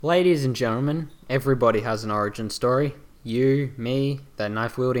Ladies and gentlemen, everybody has an origin story. You, me, that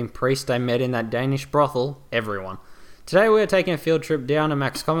knife-wielding priest I met in that Danish brothel, everyone. Today we are taking a field trip down to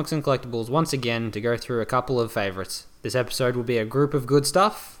Max Comics and Collectibles once again to go through a couple of favourites. This episode will be a group of good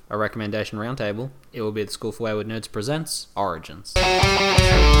stuff, a recommendation roundtable. It will be the School for Wayward Nerds presents Origins.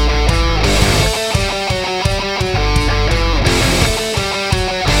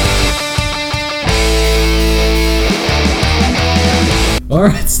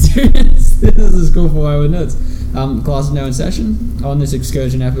 Alright students, this is the School for Wayward Nerds. Class is now in session. On this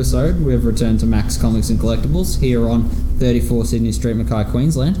excursion episode, we've returned to Max Comics and Collectibles here on 34 Sydney Street, Mackay,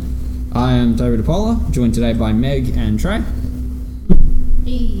 Queensland. I am David DePaula, joined today by Meg and Trey.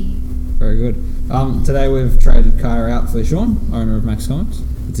 Hey. Very good. Today we've traded Kaya out for Sean, owner of Max Comics.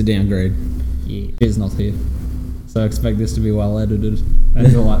 It's a downgrade. Yeah. He's not here, so expect this to be well edited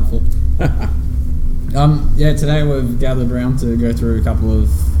and delightful. Today we've gathered around to go through a couple of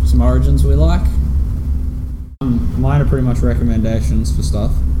some origins we like. Mine are pretty much recommendations for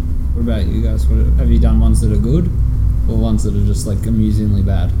stuff. What about you guys? Have you done ones that are good, or ones that are just like amusingly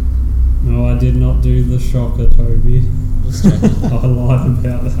bad? No, I did not do the Shocker, Toby. Just checking. I lied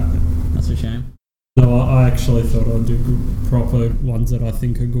about that. That's a shame. No, I actually thought I'd do good, proper ones that I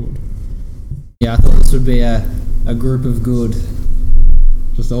think are good. Yeah, I thought this would be a group of good,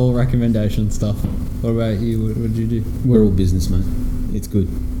 just all recommendation stuff. What about you? What did you do? We're all business, mate. It's good.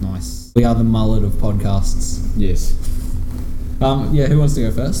 Nice. We are the mullet of podcasts. Yes. Who wants to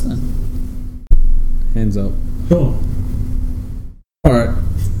go first then? Hands up. Sure. Alright.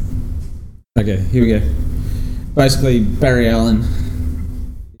 Okay, here we go. Basically, Barry Allen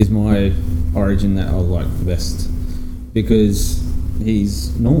is my origin that I like the best. Because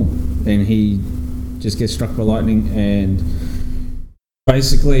he's normal. And he just gets struck by lightning and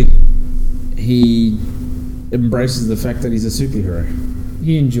basically he embraces the fact that he's a superhero.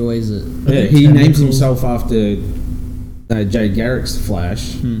 He enjoys it. Yeah, he names himself after Jay Garrick's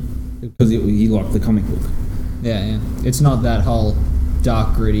Flash because he liked the comic book. Yeah. It's not that whole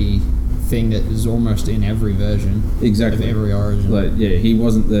dark, gritty thing that is almost in every version. Exactly. Of every origin. He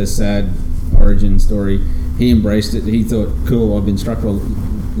wasn't the sad origin story. He embraced it. He thought, cool, I've been struck by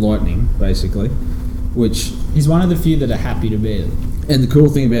lightning, basically. Which he's one of the few that are happy to be it. And the cool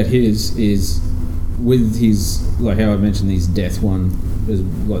thing about his is with his, like how I mentioned his death one is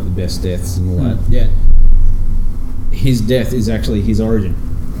like the best deaths and all that. Yeah. His death is actually his origin.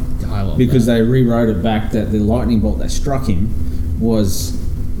 I love because that. they rewrote it back that the lightning bolt that struck him was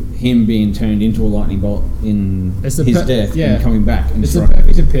him being turned into a lightning bolt in his death and coming back. And it's the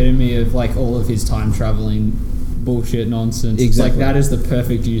perfect epitome of like all of his time traveling bullshit nonsense. Exactly. It's like that is the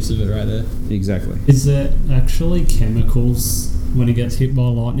perfect use of it right there. Exactly. Is there actually chemicals when he gets hit by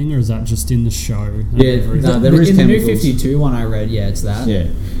lightning, or is that just in the show? Yeah, no, there is in chemicals. The New 52 one I read, yeah, it's that. Yeah,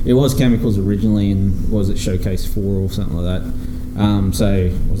 it was chemicals originally in, was it Showcase 4 or something like that?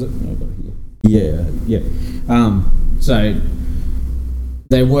 So, was it? Yeah. So,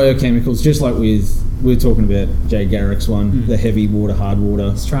 there were chemicals, just like we were talking about Jay Garrick's one, the heavy water, hard water.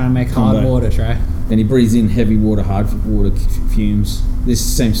 It's trying to make hard water, Trey. Then he breathes in heavy water, hard water fumes. This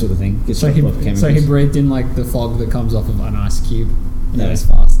same sort of thing. Gets so he breathed in like the fog that comes off of an ice cube. And goes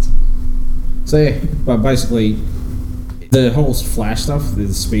fast. So yeah, but basically, the whole Flash stuff,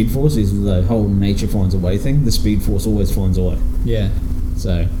 the Speed Force, is the whole nature finds a way thing. The Speed Force always finds a way. Yeah.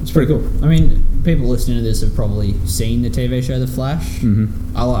 So it's pretty cool. I mean, people listening to this have probably seen the TV show The Flash.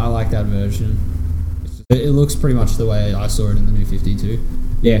 Mm-hmm. I like that version. It looks pretty much the way I saw it in the New 52.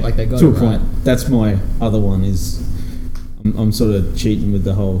 Yeah, like they got to it a point. Right. That's my other one. Is I'm sort of cheating with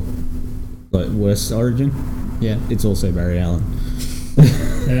the whole like worst origin. Yeah, it's also Barry Allen.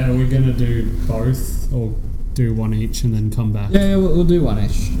 Are we gonna do both or do one each and then come back? Yeah, we'll do one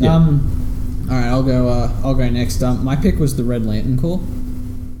each. Yeah. All right, I'll go next. My pick was the Red Lantern Corps.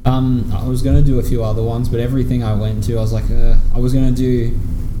 I was gonna do a few other ones, but everything I went to, I was like, I was gonna do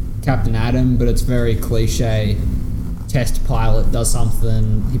Captain Atom, but it's very cliche. Test pilot does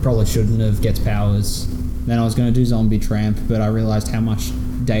something he probably shouldn't have, gets powers. Then I was going to do Zombie Tramp, but I realised how much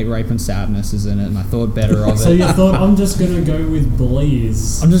date rape and sadness is in it, and I thought better of it. So you thought, I'm just going to go with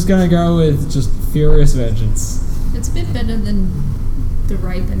Blaze. I'm just going to go with just Furious Vengeance. It's a bit better than the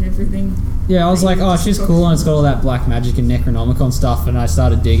rape and everything. Yeah, I was like, oh, she's cool, and it's got all that black magic and Necronomicon stuff, and I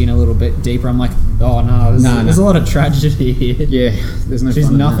started digging a little bit deeper. I'm like, oh no, there's a lot of tragedy here. Yeah, there's no. She's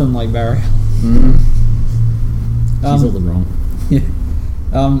nothing like Barry. She's all the wrong. Yeah.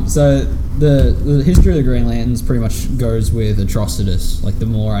 So the history of the Green Lanterns pretty much goes with Atrocitus. Like the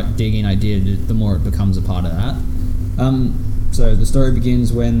more digging I did, the more it becomes a part of that. So the story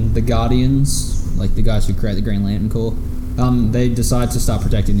begins when the Guardians, like the guys who create the Green Lantern Corps, they decide to start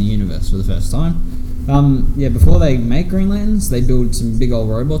protecting the universe for the first time. Before they make Green Lanterns, they build some big old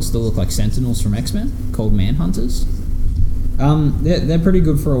robots that look like Sentinels from X-Men, called Manhunters. They're pretty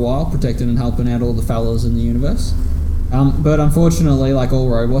good for a while, protecting and helping out all the fellas in the universe. But unfortunately, like all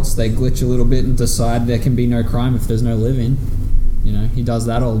robots, they glitch a little bit and decide there can be no crime if there's no living. You know, he does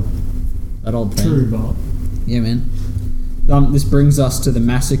that old thing. True, but Yeah, man. This brings us to the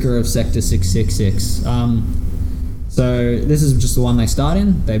massacre of Sector 666. So this is just the one they start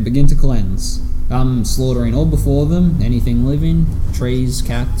in. They begin to cleanse, slaughtering all before them, anything living, trees,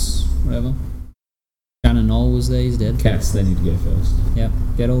 cats, whatever. Shannon Knoll was there, he's dead. Cats, they need to go first. Yep,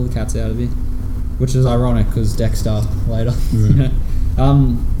 get all the cats out of here. Which is ironic because Dexter later.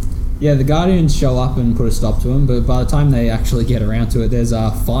 The Guardians show up and put a stop to him, but by the time they actually get around to it, there's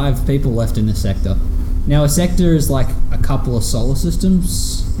 5 people left in this sector. Now, a sector is like a couple of solar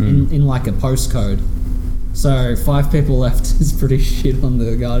systems in like a postcode. So 5 people left is pretty shit on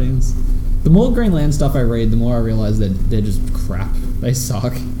the Guardians. The more Green Lantern stuff I read, the more I realise that they're just crap. They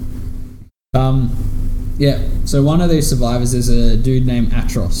suck. So one of these survivors is a dude named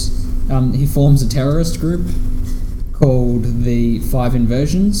Atros. He forms a terrorist group called the Five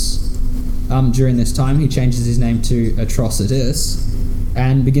Inversions. During this time, he changes his name to Atrocitus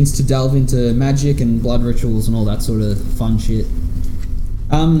and begins to delve into magic and blood rituals and all that sort of fun shit.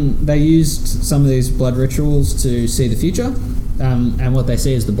 They used some of these blood rituals to see the future, and what they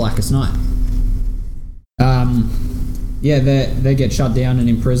see is the Blackest Night. They get shut down and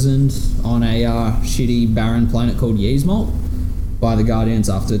imprisoned on a shitty barren planet called Yzmolt by the Guardians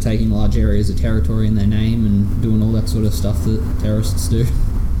after taking large areas of territory in their name and doing all that sort of stuff that terrorists do.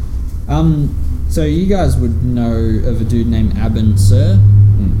 So you guys would know of a dude named Abin Sur.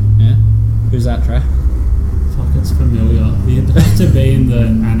 Yeah? Who's that, Trey? fuck, it's familiar. He'd have to be in the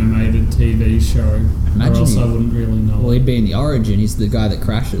animated TV show, or else I wouldn't really know. Well, he'd be in the Origin. He's the guy that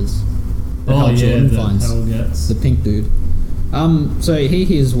crashes. Hell gets. The pink dude. So he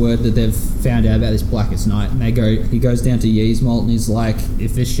hears word that they've found out about this Blackest Night, and he goes down to Yzmolt and he's like,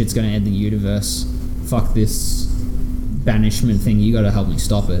 if this shit's going to end the universe, fuck this banishment thing, you got to help me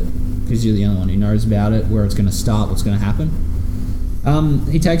stop it, because you're the only one who knows about it, where it's going to start, what's going to happen.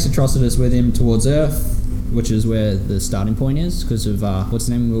 He takes Atrocitus with him towards Earth, which is where the starting point is, because of, what's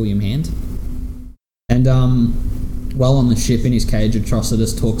his name, William Hand. And while on the ship in his cage,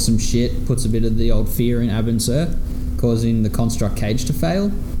 Atrocitus talks some shit, puts a bit of the old fear in Abin Sur, causing the construct cage to fail.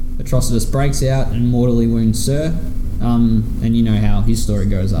 Atrocitus breaks out and mortally wounds Sur, and you know how his story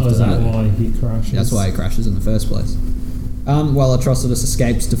goes after that. Is that why he crashes? That's why he crashes in the first place. While Atrocitus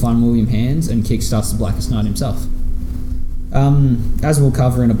escapes to find William Hands and kickstarts the Blackest Night himself. As we'll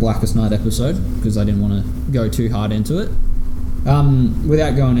cover in a Blackest Night episode, because I didn't want to go too hard into it.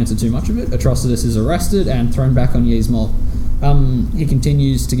 Without going into too much of it, Atrocitus is arrested and thrown back on Yzmolt. He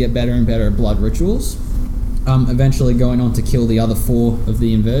continues to get better and better at blood rituals, eventually going on to kill the other 4 of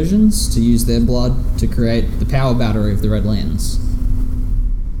the inversions to use their blood to create the power battery of the Red Lanterns.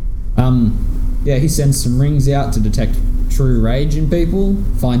 He sends some rings out to detect true rage in people,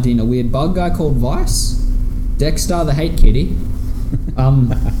 finding a weird bug guy called Vice, Dexter the Hate Kitty,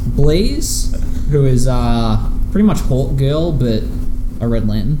 Bleeze, who is pretty much Hawk Girl, but a Red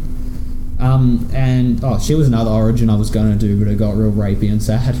Lantern. She was another origin I was going to do, but it got real rapey and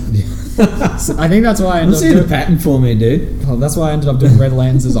sad. I think that's why I ended up doing... a pattern for me, dude. Oh, that's why I ended up doing Red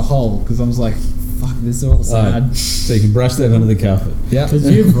Lanterns as a whole, because I was like, fuck, this is all sad. So you can brush that under the carpet. Yeah.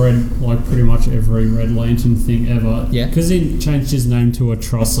 Because you've read, like, pretty much every Red Lantern thing ever. Yeah. Because he changed his name to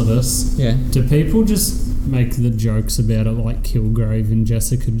Atrocitus. Yeah. Do people just make the jokes about it like Kilgrave and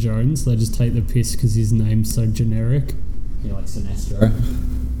Jessica Jones? They just take the piss because his name's so generic? Yeah, like Sinestro.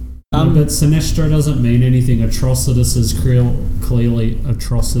 But Sinestro doesn't mean anything. Atrocitus is clearly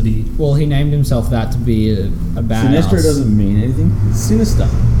atrocity. Well, he named himself that to be a badass. Sinestro doesn't mean anything. It's sinister.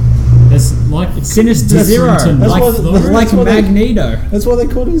 It's like Sinister Zero. Like Magneto. That's why they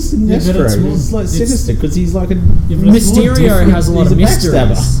call him Sinestro. It's like sinister because he's like a... Mysterio has a lot of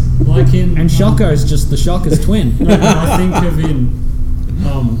mysteries. Like in... And Shocko's just the Shocker's twin. No, but I think of in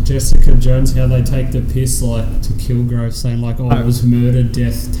Jessica Jones how they take the piss like to Kilgrave saying like, it was murder,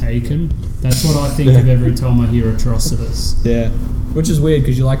 death, taken. That's what I think of every time I hear Atrocitus. Yeah. Which is weird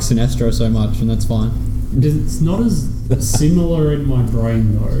because you like Sinestro so much, and that's fine. It's not as similar in my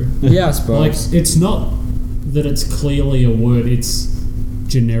brain though. Yeah, I suppose. Like, it's not that it's clearly a word, it's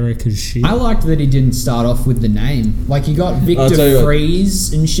generic as shit. I liked that he didn't start off with the name. Like, you got Victor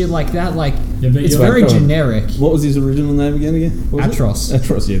Freeze and shit like that. Like, it's very generic. What was his original name again? Atros.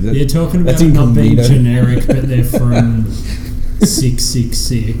 Atros, yeah. You're talking about not being generic, but they're from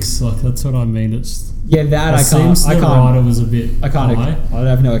 666. Like that's what I mean. It's Yeah, that it I can't. seems I the can't. rider was a bit I can't. high. I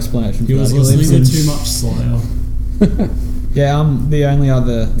have no explanation for He was that. He lives listening in- to too much Slayer. Yeah, the only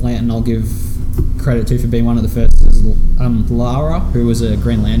other Lantern I'll give credit to for being one of the first is Lara, who was a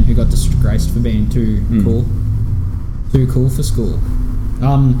Green Lantern who got disgraced for being too cool for school.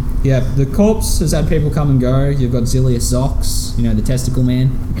 Yeah, the corpse has had people come and go. You've got Zilius Zox, you know, the testicle man.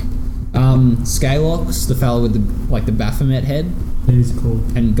 Scalox, the fellow with the Baphomet head, He's cool.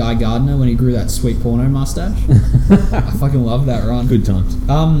 and Guy Gardner when he grew that sweet porno mustache. I fucking love that run. Good times.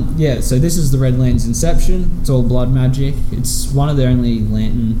 Yeah, so this is the Red Lantern's inception. It's all blood magic. It's one of the only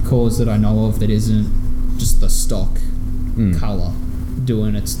Lantern cores that I know of that isn't just the stock colour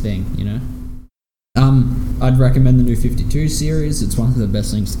doing its thing, you know? I'd recommend the new 52 series. It's one of the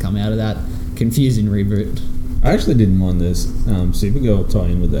best things to come out of that confusing reboot. I actually didn't mind this Supergirl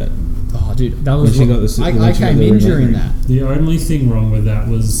tie-in with that. Oh, dude, that was... When she got the- I when she got came the in Red during Lantern. that. The only thing wrong with that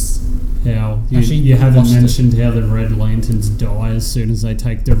was how Actually, you haven't lost it. mentioned how the Red Lanterns die as soon as they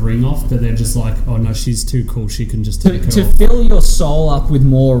take the ring off, but they're just like, oh no, she's too cool, she can just take To her off. fill your soul up with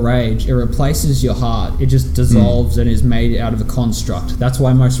more rage, it replaces your heart. It just dissolves and is made out of a construct. That's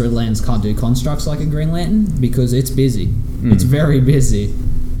why most Red Lanterns can't do constructs like a Green Lantern, because it's busy. It's very busy.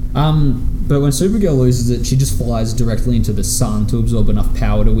 But when Supergirl loses it, she just flies directly into the sun to absorb enough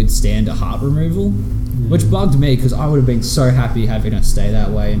power to withstand a heart removal, which bugged me because I would have been so happy having her stay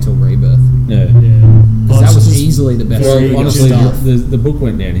that way until Rebirth. Yeah. Yeah. 'Cause that It's was just- easily the best. Very Supergirl Honestly, stuff. the book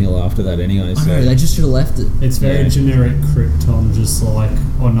went downhill after that anyway. I So know, they just should have left it. It's very Yeah. generic Krypton, just like,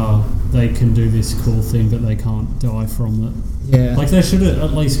 oh no, they can do this cool thing, but they can't die from it. Yeah. Like, they should have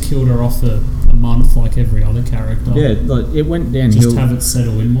at least killed her off a month like every other character. yeah, like it went downhill. Just have it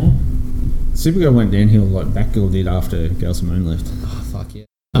settle in more. Supergirl went downhill like Batgirl did after Gail Simone left. Oh, fuck yeah.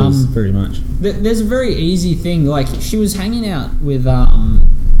 Pretty much. There's a very easy thing. Like, she was hanging out with a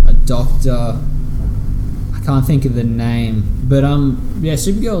doctor. I can't think of the name, but yeah,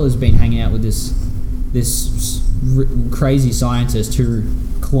 Supergirl has been hanging out with this crazy scientist who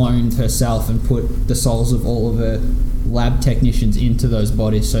cloned herself and put the souls of all of her lab technicians into those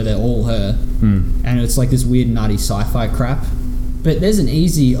bodies, so they're all her. And it's like this weird, nutty sci-fi crap. But there's an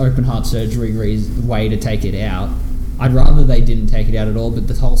easy open heart surgery way to take it out. I'd rather they didn't take it out at all, but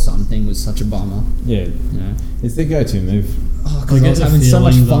the whole sun thing was such a bummer. Yeah, You know? it's their go-to move. Oh, I because I get was the having so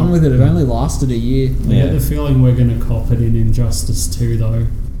much feeling fun that- with it. It only lasted a year. I Yeah. get the feeling we're going to cop it in Injustice 2, though.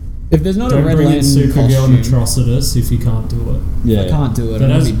 If there's not Don't a Red bring in Lantern Supergirl and costume, Atrocitus if you can't do it. Yeah, I can't do it.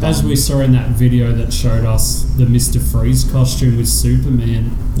 But I'm as, gonna be as we bummed. saw in that video that showed us the Mr. Freeze costume with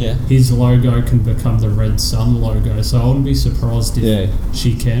Superman, Yeah. his logo can become the Red Sun logo, so I wouldn't be surprised if Yeah.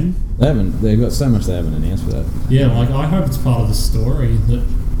 she can. they've got so much they haven't announced for that. Yeah, like I hope it's part of the story that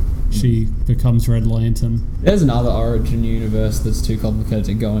she becomes Red Lantern. There's another origin universe that's too complicated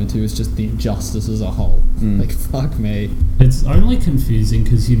to go into. It's just the Injustice as a whole. Like, fuck me. It's only confusing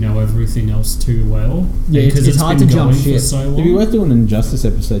because you know everything else too well. Yeah, because it's hard to jump ship. for so It'd be long. worth doing an Injustice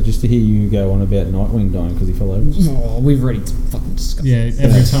episode just to hear you go on about Nightwing dying because he fell over. Oh, we've already fucking discussed Yeah, this.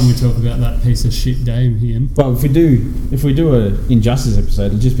 every time we talk about that piece of shit Damien. But if we do a Injustice episode,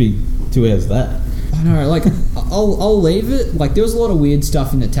 it'll just be 2 hours of that. I know, like, I'll leave it. Like, there was a lot of weird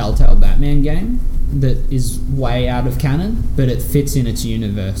stuff in the Telltale Batman game that is way out of canon, but it fits in its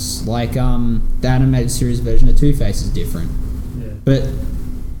universe. Like, the animated series version of Two-Face is different. Yeah. But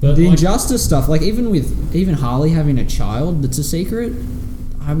But the like, Injustice stuff, like, even Harley having a child that's a secret,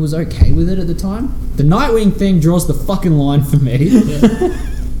 I was okay with it at the time. The Nightwing thing draws the fucking line for me.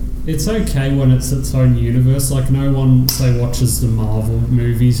 it's okay when it's its own universe. Like, no one, say, watches the Marvel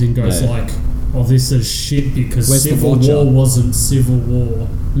movies and goes Yeah. like, oh, this is shit because Where's the Civil Watcher? War wasn't Civil War.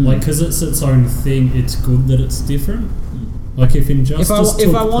 Like, because it's its own thing, it's good that it's different. Like, if Injustice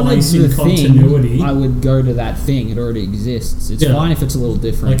if I took wanted place the in continuity, thing, I would go to that thing. It already exists. It's Yeah. fine if it's a little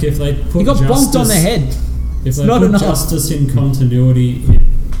different. like if they put he got Justice, bonked on the head. if they not put enough. Justice in continuity, it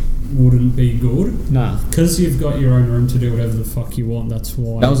wouldn't be good. Nah. Because you've got your own room to do whatever the fuck you want. That's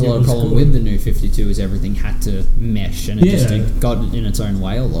why That was a it lot of problem good. with the new 52 is everything had to mesh and it Yeah. just got in its own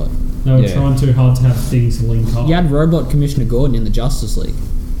way a lot. They were Yeah. trying too hard to have things link up. You had Robot Commissioner Gordon in the Justice League,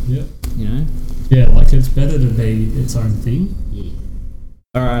 Yeah. you know? Yeah, like it's better to be its own thing.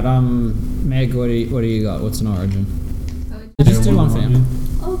 Alright, Meg, what do you got? What's an origin? Oh, Just do one for right now.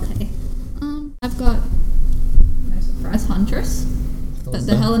 now. okay. I've got no surprise Huntress, but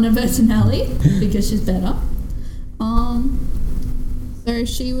the Helena Bertinelli because she's better. So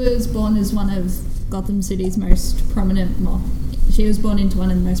she was born as one of Gotham City's most prominent she was born into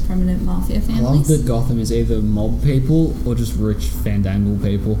one of the most prominent mafia I love families. that Gotham is either mob people or just rich fandangle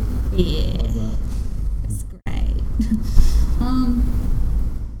people. Yeah, it's great.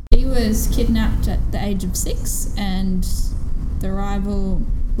 He was kidnapped at the age of 6, and the rival,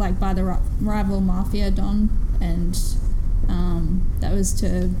 by the rival mafia don, and that was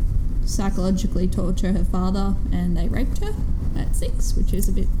to psychologically torture her father, and they raped her at 6, which is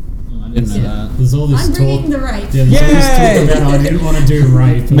a bit. I didn't know that. There's all this I'm talk. bringing the rape. Yeah, there's all this talk about I didn't want to do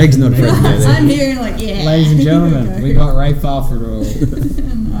rape. Meg's not Meg- pregnant. Yeah. I'm hearing yeah. Ladies and Here gentlemen, go. we got rape after all.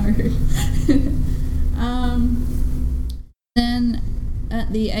 No. Then,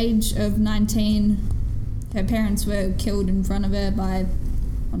 at the age of 19, her parents were killed in front of her by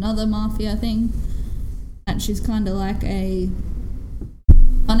another mafia thing. And she's kind of like a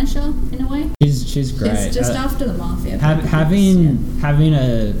Punisher in a way. She's great. It's just after the mafia. Having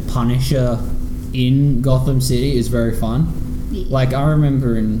a Punisher in Gotham City is very fun. Yeah. Like, I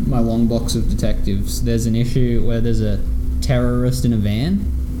remember in my long box of detectives, there's an issue where there's a terrorist in a van,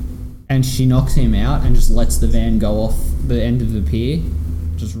 and she knocks him out and just lets the van go off the end of the pier,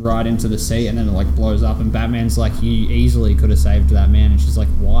 just right into the sea, and then it like blows up, and Batman's like, you easily could have saved that man, and she's like,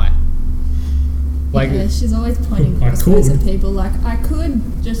 why? Like, yeah, she's always pointing I crossbows could. at people like, I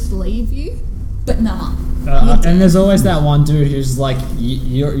could just leave you, but nah. and there's always that one dude who's like,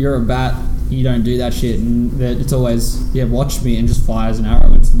 you're a bat, you don't do that shit, and it's always, yeah, watch me, and just fires an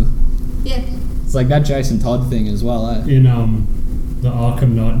arrow into them. Yeah. It's like that Jason Todd thing as well, eh? In the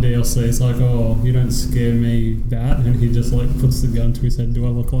Arkham Knight DLC, it's like, oh, you don't scare me, Bat, and he just like puts the gun to his head. Do I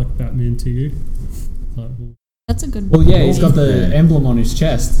look like Batman to you? Like, well, That's a good Well, yeah, he's got the Yeah. emblem on his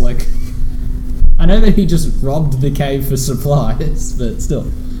chest. Like, I know that he just robbed the cave for supplies, but still.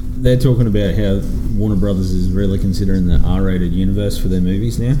 They're talking about how Warner Brothers is really considering the R-rated universe for their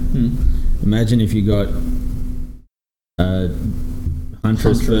movies now. Imagine if you got a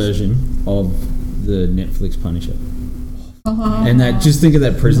Huntress version of the Netflix Punisher, and that just think of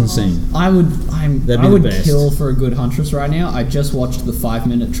that prison scene. I would That'd be I the would best. kill for a good Huntress right now. I just watched the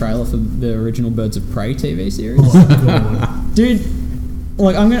 5-minute trailer for the original Birds of Prey TV series. God. Dude,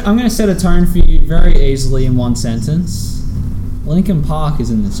 like I'm gonna set a tone for you very easily in one sentence. Linkin Park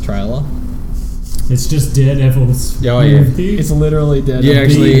is in this trailer. It's just Daredevil's Oh, yeah. movie. It's literally dead. Yeah,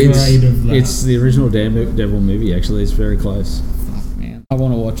 actually, grade of that. it's the original Daredevil movie. Actually, it's very close. Fuck, man. I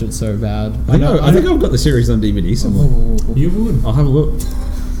want to watch it so bad. I think I've got the series on DVD somewhere. You would. I'll have a look.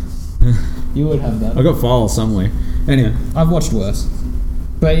 You would have that. I've got files somewhere. Anyway, I've watched worse.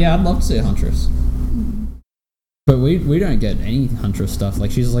 But yeah, I'd love to see a Huntress. But we don't get any Huntress stuff.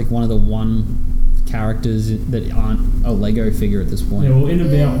 Like, she's like one of the one characters that aren't a Lego figure at this point. Yeah, well, in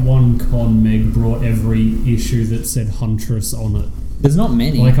about one con, Meg brought every issue that said Huntress on it. There's not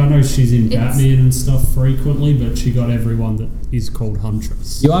many. Like, I know she's in It's- Batman and stuff frequently, but she got everyone that is called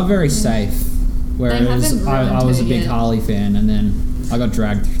Huntress. You are very safe. Whereas haven't I ruined was a her big yet. Harley fan, and then I got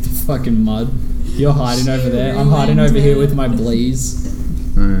dragged through the fucking mud. You're hiding She over there. I'm hiding ruined over here her. with my Bleeze.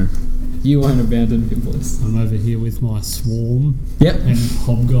 You won't abandon me, please. I'm over here with my Swarm Yep. and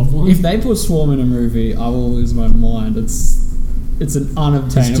Hobgoblin. If they put Swarm in a movie, I will lose my mind. It's an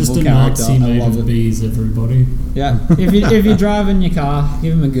unobtainable it's just a character. Nazi I made love of it. bees, everybody. Yeah. If you're driving your car,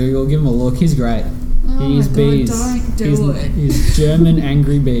 give him a Google, give him a look. He's great. Oh He's my bees. God, don't do it. He's German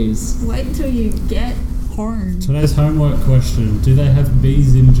angry bees. Wait till you get home. Today's homework question: do they have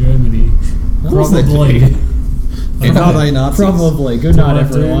bees in Germany? course they Probably. And are they Nazis? Probably. Good Do night, I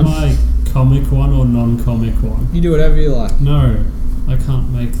everyone. do my comic one or non-comic one? You do whatever you like. No, I can't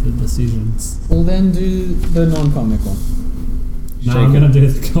make the decisions. Well, then do the non-comic one. No, I'm Shake gonna do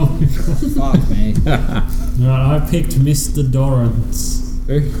the comic one. Fuck me. Right, I picked Mr. Dorrance.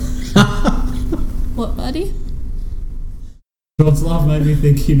 What, buddy? God's love made me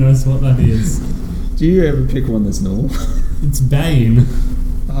think he knows what that is. Do you ever pick one that's normal? It's Bane.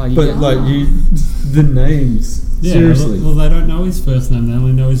 Oh, you But get- like the names. Yeah, Seriously. well, they don't know his first name. They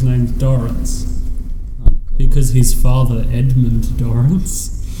only know his name's Dorrance. Oh, God. Because his father, Edmund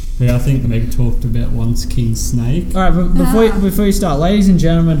Dorrance, who I think Meg talked about once, King Snake. All right, but before you start, ladies and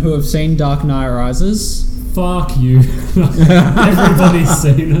gentlemen who have seen Dark Knight Rises, Fuck you. Everybody's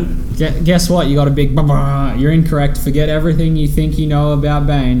seen it. guess what? You got a big. You're incorrect. Forget everything you think you know about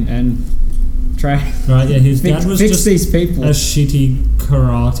Bane and try Right, yeah, his dad was fix just these people. a shitty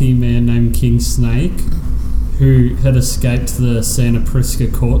karate man named King Snake who had escaped the Santa Prisca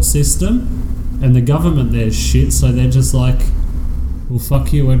court system, and the government there's shit, so they're just like, well,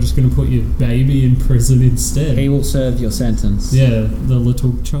 fuck you, we're just going to put your baby in prison instead. He will serve your sentence. Yeah, the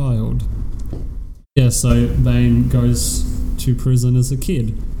little child. Yeah, so Bane goes to prison as a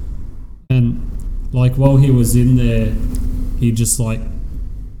kid. And, like, while he was in there, he just, like,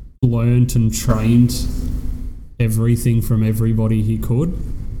 learnt and trained everything from everybody he could.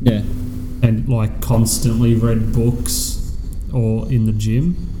 Yeah. And, like, constantly read books or in the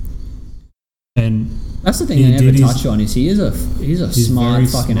gym. And That's the thing He they never did his- touch on is he's a he's smart very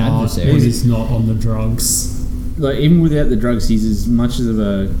fucking smart, adversary. but he's not on the drugs. Like even without the drugs, he's as much of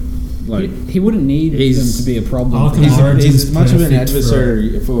a like He wouldn't need He's- them to be a problem. Arkham he's, Origin's he's as much of an perfect for-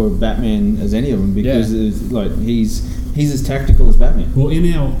 adversary for Batman as any of them because Yeah. it's, like he's as tactical as Batman. Well,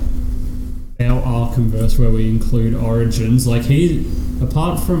 in our Arkhamverse where we include Origins, like he,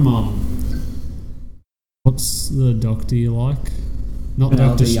 apart from what's the Doctor you like? Not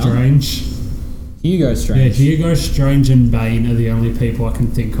Penelope Doctor Young? Strange. Hugo Yeah, Strange. Hugo Strange and Bane are the only people I can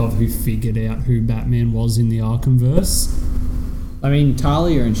think of who figured out who Batman was in the Arkhamverse. I mean,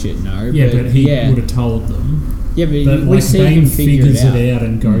 Talia and shit, no. Yeah, but he yeah. would have told them. Yeah, but But we like see Bane him figure figures it out,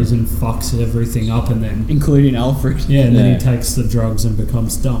 and goes and fucks everything up, and then including Alfred. yeah, and then Yeah. he takes the drugs and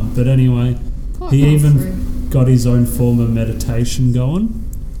becomes dumb. But anyway, Quite he even Alfred. got his own form of meditation going,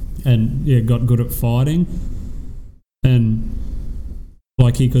 and yeah, got good at fighting, and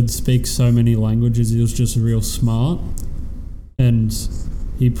like he could speak so many languages. He was just real smart, and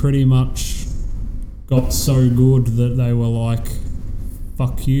he pretty much got so good that they were like,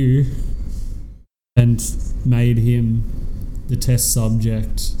 "Fuck you," and made him the test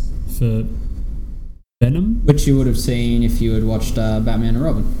subject for Venom. Which you would have seen if you had watched Batman and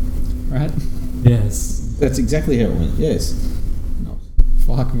Robin, right? Yes, That's exactly how it went. Yes.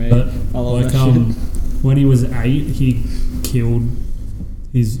 Fuck me. but I love like that shit. when he was 8, he killed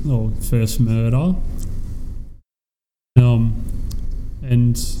his first murder.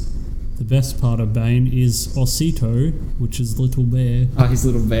 And the best part of Bane is Osito, which is Little Bear. Oh, his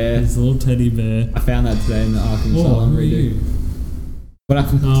little bear. His little teddy bear. I found that today in the Arkham Oh, Asylum who are redo. you? What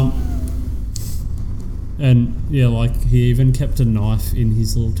happened? And yeah, like he even kept a knife in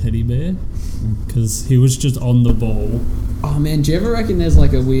his little teddy bear because he was just on the ball. Oh man, do you ever reckon there's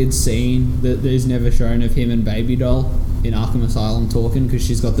like a weird scene that there's never shown of him and Baby Doll in Arkham Asylum talking because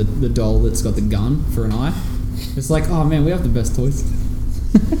she's got the doll that's got the gun for an eye? It's like, oh man, we have the best toys.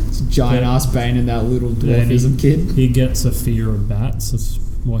 It's a giant ass Bane and that little Then dwarfism kid. He gets a fear of bats. That's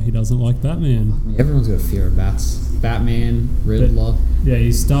why he doesn't like Batman. Everyone's got a fear of bats. Batman, Riddler. Yeah,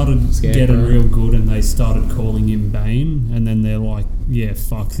 he started Scarecrow. getting real good, and they started calling him Bane. And then they're like, "Yeah,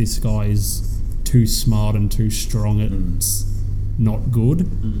 fuck, this guy is too smart and too strong. It's not good."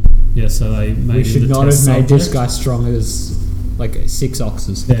 Yeah, so they made We him should the not have test made this subject. guy strong as like 6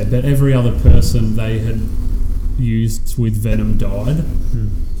 oxes. Yeah, but every other person they had used with Venom died.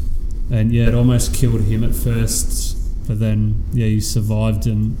 And yeah, it almost killed him at first, but then yeah, he survived,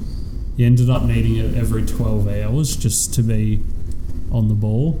 and he ended up needing it every 12 hours just to be on the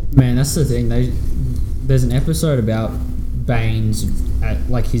ball. Man, that's the thing. There's an episode about Bane's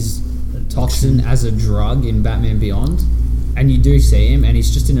like his toxin as a drug in Batman Beyond, and you do see him, and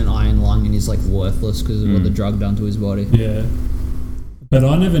he's just in an iron lung, and he's like worthless because of what the drug done to his body. Yeah, but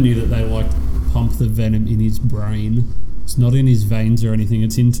I never knew that they like pump the venom in his brain. It's not in his veins or anything.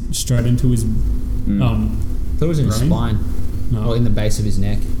 It's straight into his I thought it was in his Brain? spine, no. or in the base of his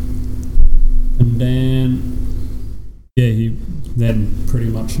neck. And then yeah, then pretty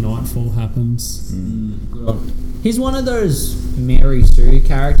much Nightfall happens. He's one of those Mary Sue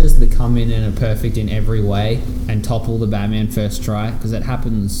characters that come in and are perfect in every way and topple the Batman first try, because that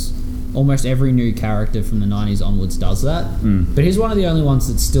happens. Almost every new character from the 90s onwards does that. But he's one of the only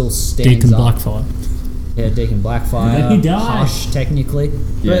ones that still stands Deacon up. Blackfire. Yeah, Deacon Blackfire. And then he died. Hush, technically.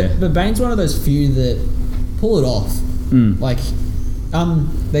 Yeah. But Bane's one of those few that pull it off. Like,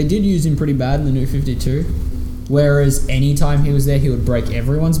 they did use him pretty bad in the New 52. Whereas anytime he was there, he would break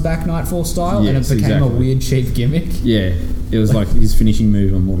everyone's back Nightfall style, and it Yes, became exactly. a weird, cheap gimmick. Yeah, it was like his finishing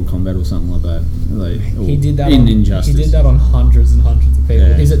move on Mortal Kombat or something like that. Like, He did that. in on, Injustice. He did that on hundreds and hundreds of people.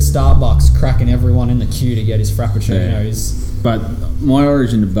 Yeah. He's at Starbucks cracking everyone in the queue to get his frappuccinos. But my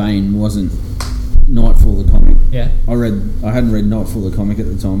origin of Bane wasn't Nightfall the comic. Yeah. I hadn't read Nightfall the comic at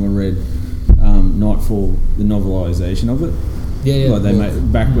the time. I read Nightfall the novelisation of it. Yeah. Like they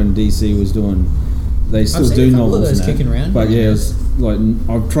made back when DC was doing. They still seen do a couple of novels those and that. kicking around. But yeah, it was like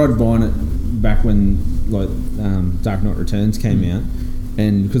I've tried buying it back when like Dark Knight Returns came out,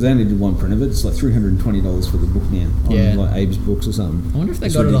 and because they only did one print of it, it's like $320 for the book now on Yeah. like Abe's Books or something. I wonder if they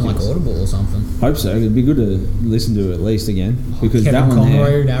It's got it on like ridiculous. Audible or something. Hope so. It'd be good to listen to it at least again because Kevin that one there.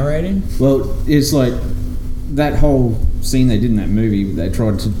 Conroy narrating. Well, it's like that whole scene they did in that movie. They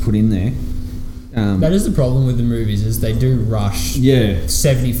tried to put in there. That is the problem with the movies, is they do rush Yeah,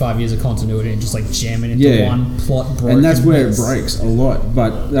 75 years of continuity and just like jam it into Yeah. one plot broken. and that's where it mess. breaks a lot.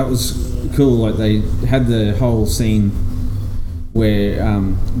 But that was cool. Like they had the whole scene where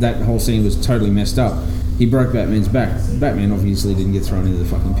that whole scene was totally messed up. He broke Batman's back. Batman obviously didn't get thrown into the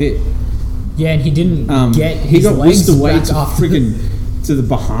fucking pit, Yeah, and he didn't get he his got legs whisked away back to after freaking to the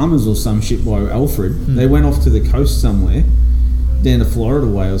Bahamas or some shit by Alfred. They went off to the coast somewhere, down to Florida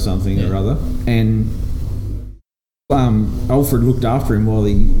way or something or Yeah. other, and Alfred looked after him while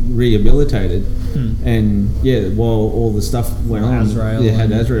he rehabilitated, and while all the stuff went on, Azrael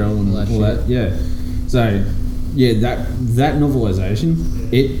had and Azrael and all that all that, So, that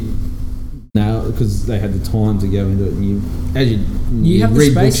novelisation, it. Now, because they had the time to go into it, and You have the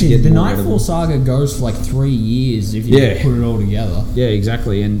read space. books, you get The more out of Nightfall them. saga goes for like 3 years if you Yeah. put it all together. Yeah,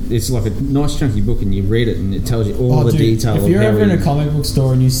 exactly, and it's like a nice chunky book, and you read it, and it tells you all the dude, detail. If of you're how ever in he- a comic book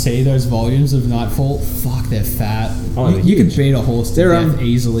store and you see those volumes of Nightfall, fuck, they're fat. Oh, you they're you can huge. beat a horse to they're death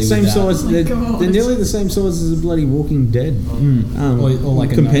easily. same with that. size. They're nearly the same size as a bloody Walking Dead Or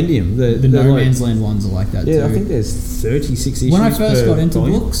like a compendium. The They're No like- Man's Land ones are like that too. Yeah, I think there's 36 issues. When I first per got into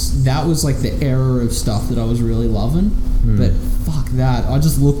volume. books, that was like the era of stuff that I was really loving. Hmm. But fuck that. I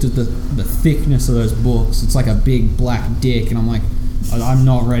just looked at the thickness of those books. It's like a big black dick, and I'm like, I'm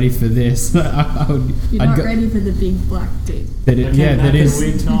not ready for this. You're I'd not go- ready for the big black dick. That it, yeah, that is. a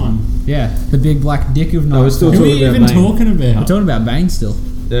weird time. Yeah, the big black dick of No, we're still Nightfall. Who are you talking even about Bane. talking about? I'm talking about Bane still.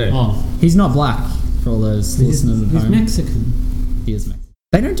 Yeah. Oh, He's not black for all those listeners at he's home. Mexican. He is Mexican.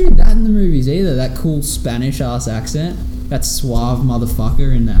 They don't do that in the movies either. That cool Spanish ass accent. That suave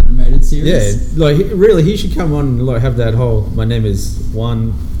motherfucker in the animated series. Yeah, like really, he should come on and like have that whole. My name is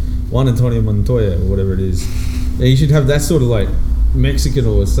Juan Antonio Montoya or whatever it is. Yeah, he should have that sort of like Mexican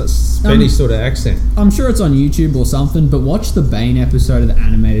or Spanish sort of accent. I'm sure it's on YouTube or something, but watch the Bane episode of the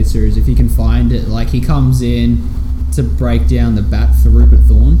animated series if you can find it. Like, he comes in to break down the bat for Rupert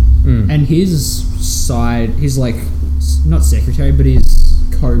Thorne, and his side, his like, not secretary, but his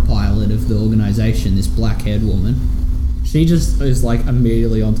co-pilot of the organization, this black-haired woman, she just is like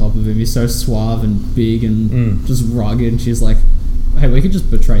immediately on top of him. He's so suave and big and just rugged, and she's like, hey, we could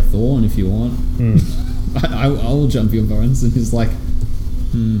just betray Thorne if you want. I will jump your bones. And he's like,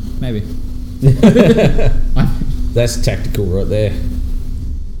 maybe. That's tactical right there.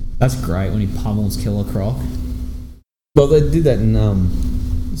 That's great when he pummels Killer Croc. Well, they did that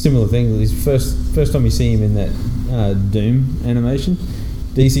in similar thing. His first time you see him in that Doom animation,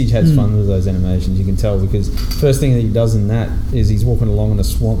 DC has fun with those animations. You can tell because first thing that he does in that is he's walking along in a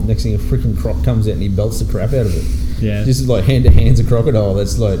swamp. Next thing, a freaking croc comes out and he belts the crap out of it. Yeah. Just like hand to hand's a crocodile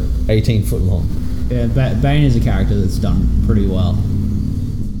that's like 18 foot long. Yeah, Bane is a character that's done pretty well.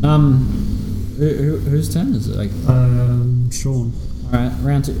 Whose turn is it? Like, Sean. all right,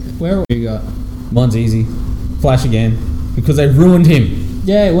 round two. Where you got? Mine's easy. Flash again because they ruined him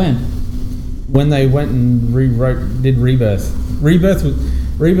Yeah, when they went and did Rebirth.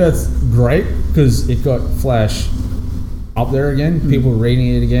 Rebirth's great because it got Flash up there again. People were reading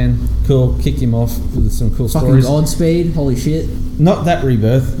it again. Cool. Kicked him off with some cool fucking stories. Godspeed. Holy shit. Not that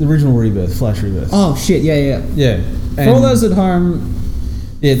Rebirth. The original Rebirth. Flash Rebirth. Oh shit. Yeah. Yeah. For all those at home,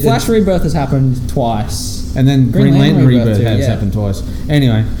 yeah, Flash Rebirth has happened twice. and then Green Lantern Rebirth too, has yeah. happened twice.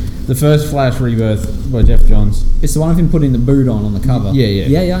 Anyway, the first Flash Rebirth by Jeff Johns. It's the one of him putting the boot on the cover.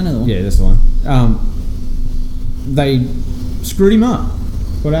 Yeah. Yeah, I know the one. Yeah, that's the one. They screwed him up.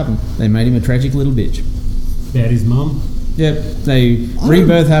 What happened? They made him a tragic little bitch. About his mum. Yep.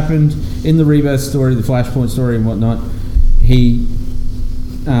 Rebirth happened in the Rebirth story, the Flashpoint story and whatnot. He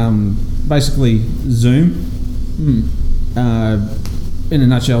basically Zoom. In a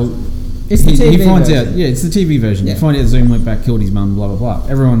nutshell, It's the TV he finds version. out. Yeah, it's the TV version. Yeah. You find out Zoom went back, killed his mum, blah blah blah.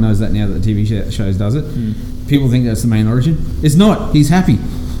 Everyone knows that now that the TV shows does it. People think that's the main origin. It's not. He's happy.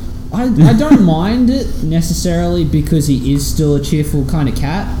 I don't mind it necessarily because he is still a cheerful kind of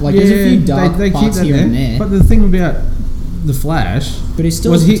cat. Like, there's a few dark they keep parts that here and there. But the thing about the Flash, But he's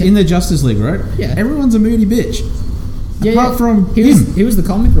still was he a in the Justice League, right? Yeah. Everyone's a moody bitch. Apart from he him. was the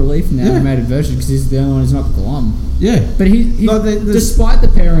comic relief in the Yeah. animated version because he's the only one who's not glum. Yeah. But he Like despite the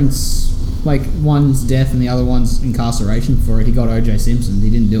parents, like one's death and the other one's incarceration for it, he got O.J. Simpson. He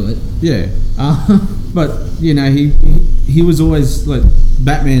didn't do it. Yeah. But you know, he was always like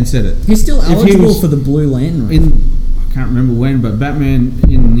Batman said it. He's still If he eligible was for the Blue Lantern. Ring. I can't remember when, but Batman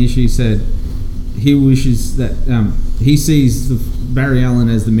in an issue said he wishes that he sees Barry Allen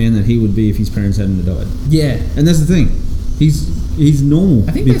as the man that he would be if his parents hadn't died. Yeah, And that's the thing. He's normal.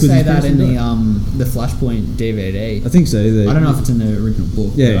 I think they because say his that parents in hadn't the died. Flashpoint DVD. I think so. I don't know if it's in the original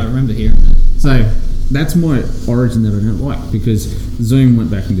book. Yeah. but I remember hearing it. So that's my origin that I don't like because Zoom went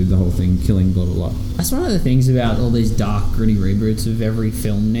back and did the whole thing, killing blah blah blah. That's one of the things about all these dark, gritty reboots of every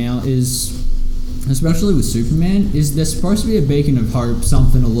film now is, especially with Superman, is they're supposed to be a beacon of hope,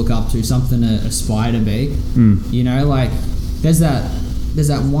 something to look up to, something to aspire to be. You know, like there's that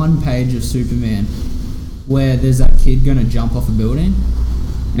one page of Superman where there's that kid gonna jump off a building,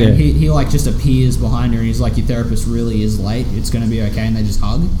 And Yeah. he like just appears behind her and he's like, your therapist really is late, it's going to be okay, and they just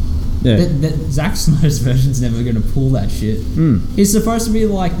hug. Yeah. Zack Snyder's version's never going to pull that shit. He's supposed to be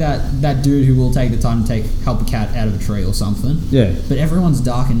like that dude who will take the time to help a cat out of a tree or something. Yeah. But everyone's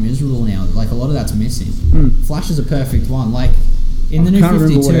dark and miserable now. Like, a lot of that's missing. Flash is a perfect one. Like, in the I New can't 52...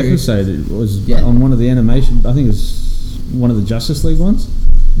 remember what episode it was Yeah. on one of the animation. I think it was one of the Justice League ones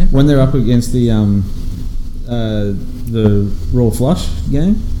when they're up against the Raw Flush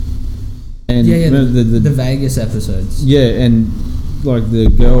game. And Yeah, remember the Vegas episodes. yeah, and like the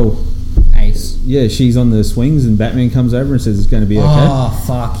girl, Ace. yeah, she's on the swings, and Batman comes over and says it's going to be okay. Oh,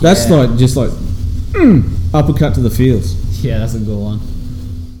 fuck, That's yeah. like just like uppercut to the feels Yeah, that's a good one.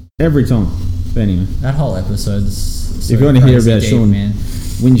 every time. But anyway, That whole episode's so if you want to hear crazy about deep, Sean man.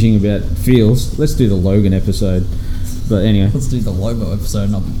 whinging about feels, let's do the Logan episode. But anyway, Let's do the Lobo episode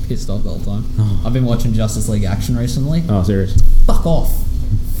and I'll be pissed off the whole time. I've been watching Justice League Action recently. oh, serious. Fuck off.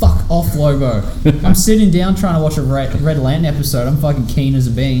 Fuck off, Lobo. I'm sitting down trying to watch a Red Lantern episode. I'm fucking keen as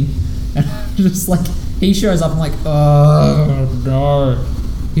a bean. And just like, he shows up, I'm like, oh no.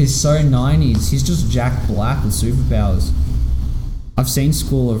 He's so 90s. He's just Jack Black with superpowers. I've seen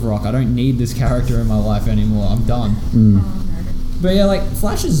School of Rock. I don't need this character in my life anymore. I'm done. But yeah, like,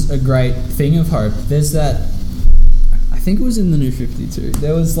 Flash is a great thing of hope. There's that... I think it was in the New 52.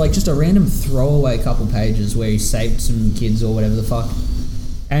 There was like just a random throwaway couple pages where he saved some kids or whatever the fuck.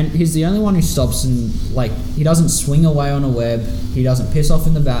 And he's the only one who stops and, like, he doesn't swing away on a web. He doesn't piss off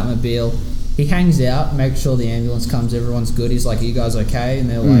in the Batmobile. He hangs out, makes sure the ambulance comes, everyone's good. He's like, are you guys okay? And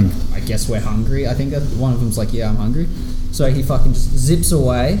they're like, I guess we're hungry. I think that one of them's like, yeah, I'm hungry. So he fucking just zips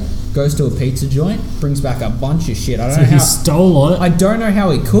away, goes to a pizza joint, brings back a bunch of shit. I don't So know he how... stole it. I don't know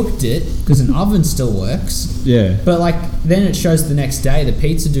how he cooked it, because an oven still works. Yeah. But like, then it shows the next day the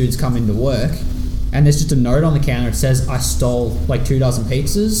pizza dude's come into work, and there's just a note on the counter. It says, "I stole like 2 dozen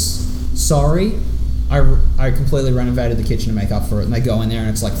pizzas. Sorry, I completely renovated the kitchen to make up for it." And they go in there and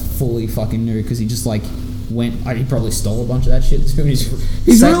it's like fully fucking new because he just like went. He probably stole a bunch of that shit too.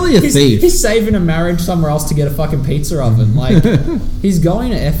 He's really a thief. He's saving a marriage somewhere else to get a fucking pizza oven. Like, he's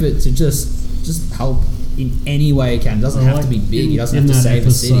going to effort to just help in any way he can. It doesn't have to be big. He doesn't have to save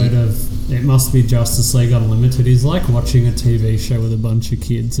a city. Of It Must Be Justice League Unlimited, he's like watching a TV show with a bunch of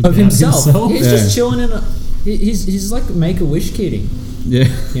kids about Of himself. He's Yeah. just chilling in a... He's like Make-A-Wish kidding, Yeah.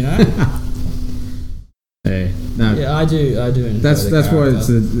 you know? Hey. No. Yeah, I do enjoy That's the why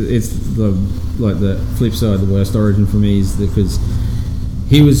character. it's the like the flip side. The worst origin for me is because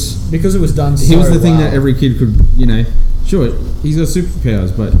he was Because it was done so he was the thing well. that every kid could, sure, he's got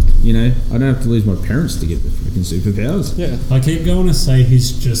superpowers, but I don't have to lose my parents to get the freaking superpowers. Yeah. I keep going to say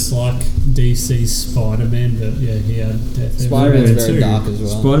he's just like DC's Spider-Man, but yeah, he had Death Spider-Man's everywhere very too. dark as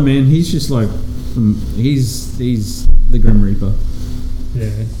well. Spider-Man, he's just like he's the Grim Reaper. Yeah,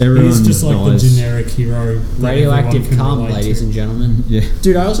 Everyone he's just like dies. the generic hero. that Radioactive everyone can cum, relate ladies to. and gentlemen. Yeah.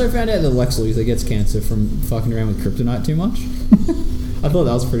 Dude, I also found out that Lex Luthor gets cancer from fucking around with kryptonite too much. I thought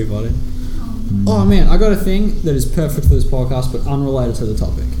that was pretty funny. Oh man, I got a thing that is perfect for this podcast but unrelated to the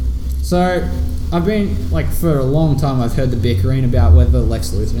topic. So, I've been, like, for a long time I've heard the bickering about whether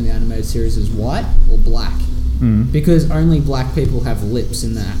Lex Luthor in the animated series is white or black. Because only black people have lips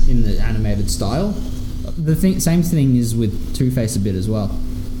in the animated style. Same thing is with Two-Face a bit as well.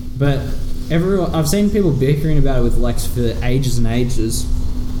 But I've seen people bickering about it with Lex for ages and ages.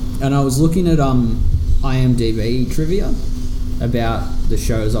 And I was looking at IMDb trivia about the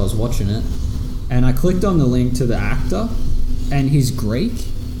show as I was watching it. And I clicked on the link to the actor, and he's Greek,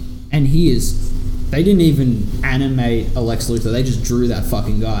 and they didn't even animate a Lex Luthor, they just drew that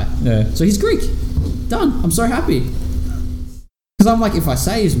fucking guy. Yeah. So he's Greek. Done. I'm so happy. Because I'm like, if I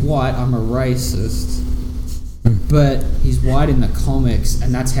say he's white, I'm a racist. But he's white in the comics,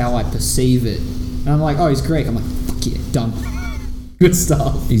 and that's how I perceive it. And I'm like, oh, he's Greek. I'm like, fuck yeah, done. Good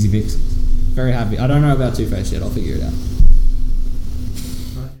stuff. Easy fix. Very happy. I don't know about Two-Face yet, I'll figure it out.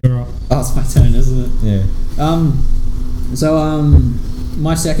 You're up. Oh, it's my turn, isn't it? Yeah. So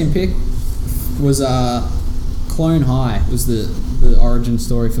my second pick was Clone High. Was the origin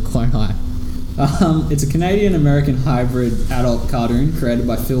story for Clone High. It's a Canadian-American hybrid adult cartoon created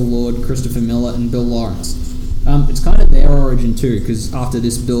by Phil Lord, Christopher Miller, and Bill Lawrence. It's kind of their origin too, because after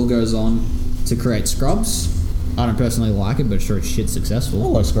this, Bill goes on to create Scrubs. I don't personally like it, but sure it's shit successful. I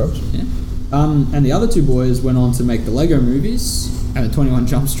like Scrubs. Yeah. And the other two boys went on to make the Lego movies and the 21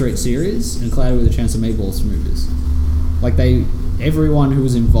 Jump Street series and Cloudy with a Chance of Meatballs movies. Like, everyone who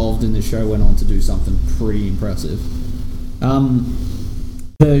was involved in the show went on to do something pretty impressive.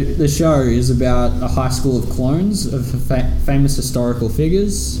 The show is about a high school of clones of famous historical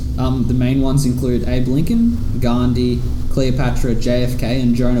figures. The main ones include Abe Lincoln, Gandhi, Cleopatra, JFK,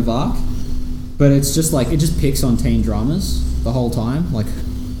 and Joan of Arc. But it's just like, it just picks on teen dramas the whole time. Like,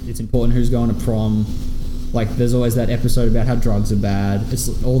 it's important who's going to prom. Like, there's always that episode about how drugs are bad. It's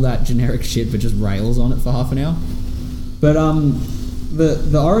all that generic shit, but just rails on it for half an hour. But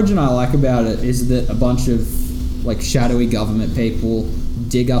the origin I like about it is that a bunch of like shadowy government people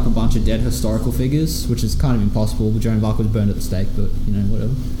dig up a bunch of dead historical figures, which is kind of impossible. Joan of Arc was burned at the stake, but you know,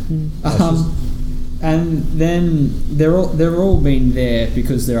 whatever. And then they're all been there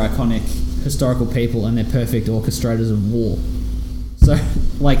because they're iconic historical people and they're perfect orchestrators of war. So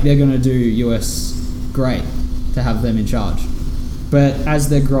like, they're gonna do US great to have them in charge. But as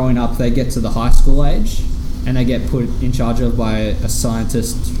they're growing up, they get to the high school age and they get put in charge of by a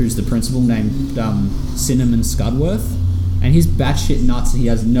scientist who's the principal, named Cinnamon Scudworth. And he's batshit nuts and he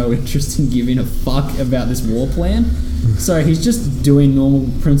has no interest in giving a fuck about this war plan. So he's just doing normal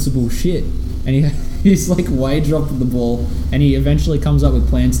principal shit. And he's like way dropped the ball, and he eventually comes up with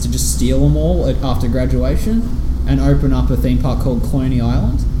plans to just steal them all after graduation and open up a theme park called Cloney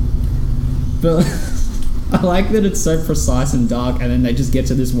Island. But I like that it's so precise and dark, and then they just get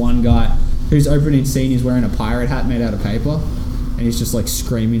to this one guy whose opening scene is wearing a pirate hat made out of paper, and he's just like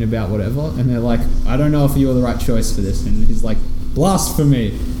screaming about whatever, and they're like, I don't know if you were the right choice for this, and he's like,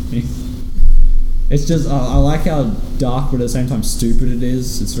 blasphemy. It's just, I like how dark but at the same time stupid it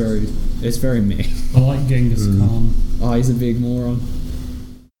is. It's very me. I like Genghis Khan. Oh, he's a big moron.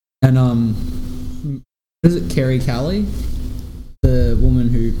 And is it Kerry Kelly, the woman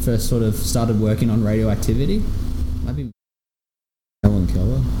who first sort of started working on radioactivity? Might be Helen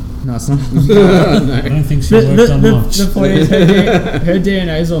Keller. No, it's not. I don't think she worked on much. The point is, her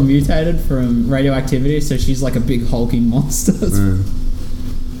DNA is all mutated from radioactivity, so she's like a big hulking monster.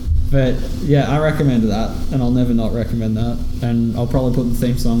 But yeah, I recommend that, and I'll never not recommend that. And I'll probably put the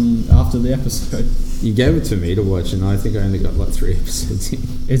theme song after the episode. You gave it to me to watch, and I think I only got like 3 episodes in.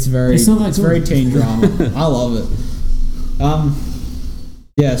 It's very, It's not that it's good. very teen drama. I love it.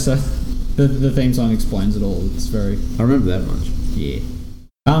 Yeah. So the theme song explains it all. It's very, I remember that much. yeah.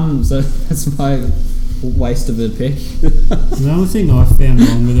 So that's my waste of a pick. The only thing I found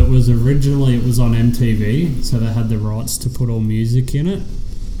wrong with it was originally it was on MTV, so they had the rights to put all music in it.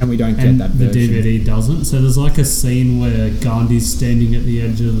 And we don't get And that the version. DVD doesn't. So there's like a scene where Gandhi's standing at the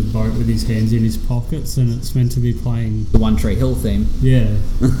edge of the boat with his hands in his pockets, and it's meant to be playing. The One Tree Hill theme. Yeah.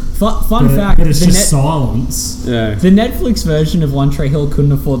 Fun But, fact. but it's the just silence. Yeah. The Netflix version of One Tree Hill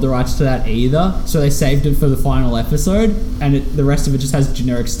couldn't afford the rights to that either, so they saved it for the final episode, and the rest of it just has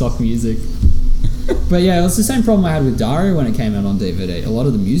generic stock music. But yeah, it was the same problem I had with Dario when it came out on DVD. A lot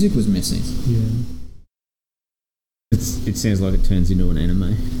of the music was missing. Yeah. It sounds like it turns into an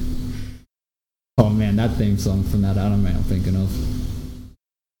anime. Oh man, that theme song from that anime I'm thinking of.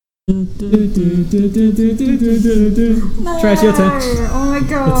 No! Trace, your turn. Oh my It's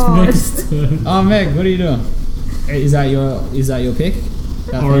god! Meg's turn. Oh Meg, what are you doing? Is that your pick?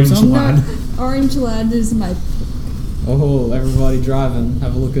 That theme Orange song? Lad. Orange Lad is my. Oh, everybody driving.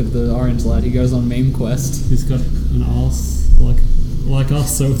 Have a look at the Orange Lad. He goes on Meme Quest. He's got an ass like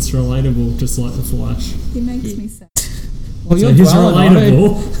us, so it's relatable, just like the Flash. He makes me sad. Well, So you're he's dwelling on it.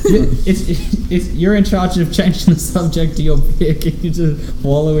 relatable. You're in charge of changing the subject to your pick, and you're just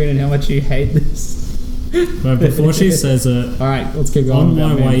wallowing in how much you hate this. But before she says it, All right, let's keep going. on my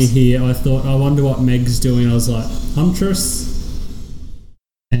about way memes. here, I thought, I wonder what Meg's doing. I was like, Huntress.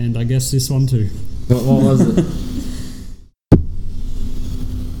 And I guess this one too. What was it?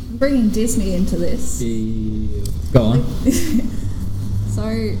 I'm bringing Disney into this. Go on. So,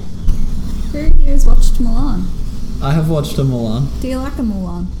 who here has watched Mulan? I have watched a Mulan. Do you like a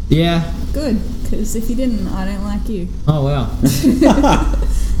Mulan? Yeah. Good, because if you didn't, I don't like you. Oh wow.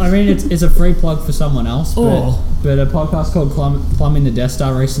 I mean, it's a free plug for someone else, but a podcast called Plumbing the Death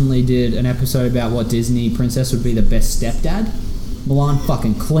Star recently did an episode about what Disney princess would be the best stepdad. Mulan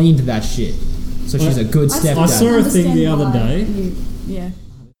fucking cleaned that shit, so she's a good I stepdad. saw a thing Understand the other why day. Yeah.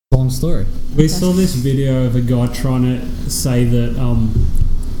 Long story. We saw this video of a guy trying to say that,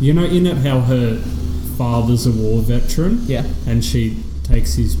 you know, in it how her father's a war veteran, Yeah. and she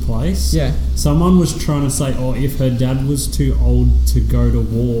takes his place. Yeah. Someone was trying to say, oh, if her dad was too old to go to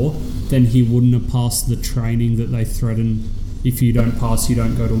war, then he wouldn't have passed the training that they threaten. If you don't pass, you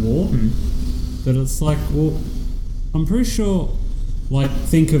don't go to war. But it's like, well, I'm pretty sure. Like,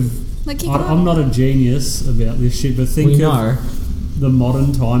 think of. Like, you I'm not a genius about this shit, but think We of know. the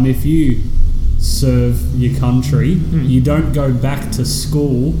modern time. If you serve your country, you don't go back to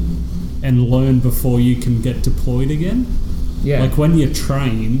school and learn before you can get deployed again. Yeah. Like when you're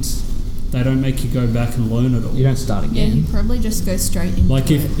trained, they don't make you go back and learn it all. You don't start Yeah, you again. probably just go straight into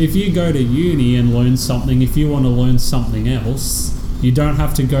Like if you go to uni and learn something, if you want to learn something else, you don't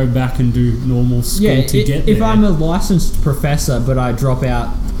have to go back and do normal school Yeah, to get if there. I'm a licensed professor, but I drop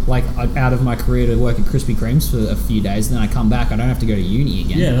out out of my career to work at Krispy Kremes for a few days, and then I come back, I don't have to go to uni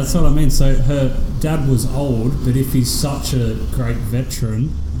again. Yeah, that's what I mean. So her dad was old, but if he's such a great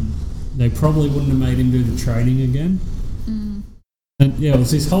veteran, they probably wouldn't have made him do the training again. And yeah, it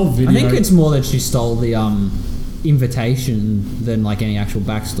was this whole video. I think it's more that she stole the invitation than like any actual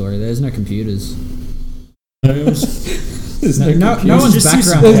backstory. There's no computers. It was, There's No computers. one's just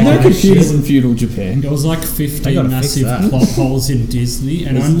this- background. There's no check. computers in feudal Japan. it was like They 15 gotta fix massive that. plot holes in Disney,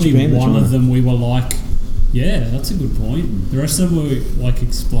 and Was it only Japan or one China? of them we were like, yeah, that's a good point. The rest of them we like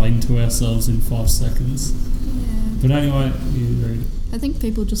explained to ourselves in 5 seconds. Yeah. But anyway, you read it. I think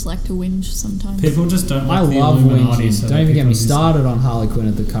people just like to whinge sometimes. People just don't I like the love Illuminati. whinging. so Don't they even pick get on me Disney. started on Harley Quinn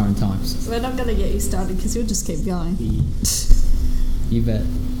at the current times. We're not going to get you started because you'll just keep going. You bet.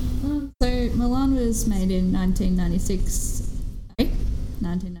 So Mulan was made in 1996.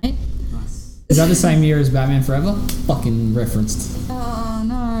 1908. Is that the same year as Batman Forever? Fucking referenced. Oh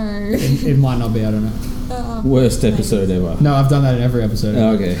no. It might not be, I don't know. Oh, Worst episode ever. No, I've done that in every episode.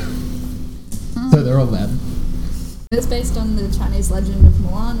 Oh, okay. So they're all bad. It's based on the Chinese legend of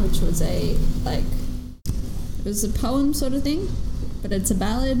Mulan, which was it was a poem sort of thing, but it's a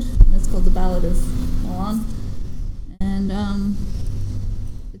ballad. And it's called the Ballad of Mulan, and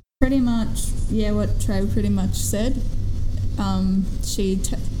it's pretty much what Trey pretty much said.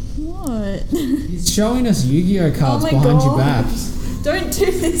 What? He's showing us Yu-Gi-Oh cards Oh my behind your God. back. Don't do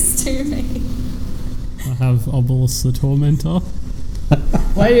this to me. I have Obelisk the Tormentor.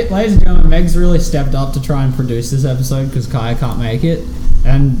 Ladies and gentlemen, Meg's really stepped up to try and produce this episode because Kaya can't make it,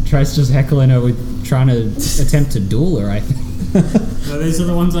 and Trace just heckling her with trying to attempt to duel her, I think. So these are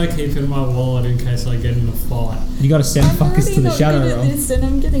the ones I keep in my wallet in case I get in a fight. You gotta send I'm fuckers already to the not shadow good at realm. this, and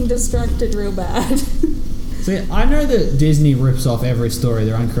I'm getting distracted real bad. See, I know that Disney rips off every story.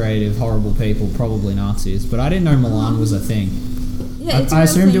 They're uncreative, horrible people, probably Nazis, but I didn't know Milan was a thing. Yeah, it's I real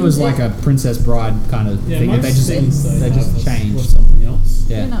assumed it was things. like a Princess Bride kind of thing. most They just things they have just is- changed. or something else.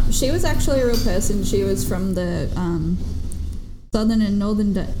 Yeah. No, she was actually a real person. She was from the Southern and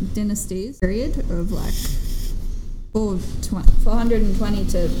Northern dynasties period of like 420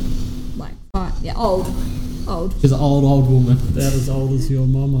 to like old. She's an old woman. About as old as your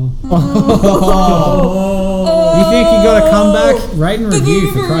mama. You think you got to come back? Rate and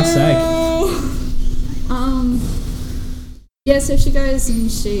review for Christ's sake. Yeah, so she goes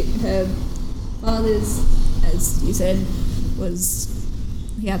and her father's, as you said,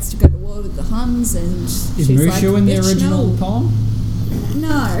 he has to go to war with the Huns, and Is she's Mushu like, in the "Bitch, original no." poem?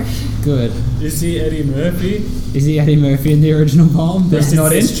 No. Good. Is he Eddie Murphy? Is he Eddie Murphy in the original poem? That's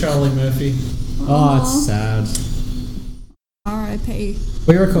not in. It's Charlie Murphy. Oh, it's sad. R.I.P.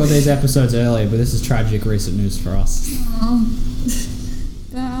 We record these episodes earlier, but this is tragic recent news for us.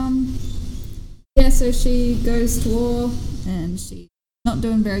 Yeah, so she goes to war, and she's not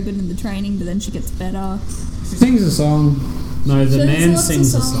doing very good in the training, but then she gets better. She sings a song. No, the So there's man lots of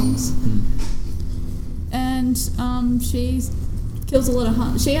sings the songs. songs. And she kills a lot of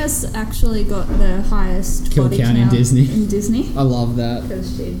Huns. She has actually got the highest Kill body count in count Disney. In Disney. I love that.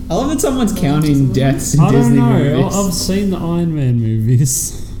 Because she... I love that someone's Well, counting just a deaths in I don't Disney know. movies. I've seen the Iron Man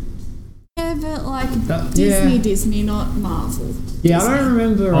movies. Yeah, but like That- Disney, not Marvel. Yeah, I don't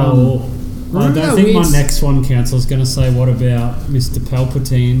remember. I remember that don't think my weird- next one counts. I was going to say, what about Mr.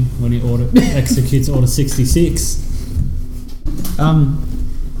 Palpatine when he executes Order 66?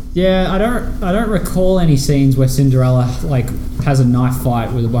 Yeah, I don't recall any scenes where Cinderella like has a knife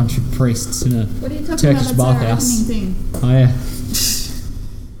fight with a bunch of priests in a. What are you talking Turkish about? That's our bathhouse. opening thing. Oh yeah.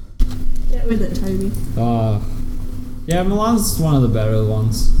 Get with it, Toby. Oh. Yeah, Milan's one of the better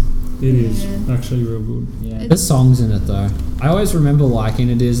ones. It is Yeah. actually real good. Yeah. There's songs in it though. I always remember liking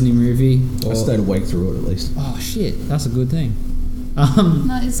a Disney movie. I stayed awake through it at least. Oh shit, that's a good thing.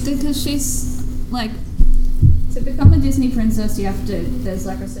 No, it's because she's like, to become a Disney princess, you have to. There's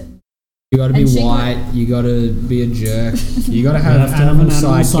like a certain. You gotta be And she- white, you gotta be a jerk, you gotta You have, have to have animal an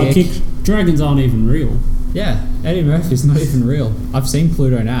animal sidekick. sidekick. Dragons aren't even real. Yeah, Eddie Murphy's not even real. I've seen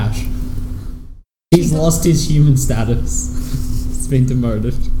Pluto Nash. He's lost his human status. It's been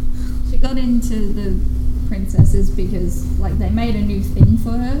demoted. She got into the princesses because like they made a new thing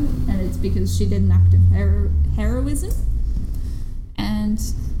for her, and it's because she did an act of heroism, and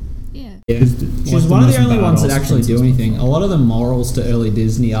yeah. Yeah. She's She's the one of most the only ones that badass actually do princess anything. A lot of the morals to early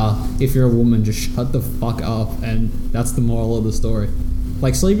Disney are if you're a woman, just shut the fuck up, and that's the moral of the story.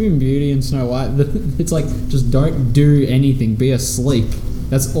 Like Sleeping Beauty and Snow White, it's like just don't do anything. Be asleep.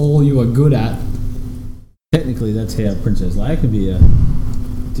 That's all you are good at. Technically, that's how Princess Leia can be a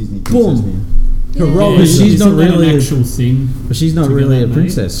Disney Boom. princess now. Yeah. Heroic. she's not Isn't that really an a- actual thing. But she's not To really get a that,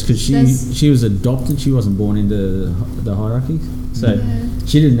 princess because That's- she was adopted. She wasn't born into the hierarchy, so Yeah.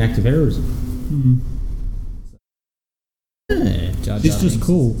 she did an act of heroism. Mm. Yeah. Jar It's Jar just Binks.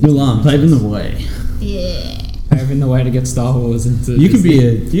 cool. Mulan paving the way. Yeah. Paving the way to get Star Wars into. You could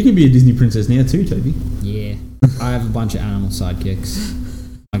Disney. be a Disney princess now too, Toby. Yeah. I have a bunch of animal sidekicks.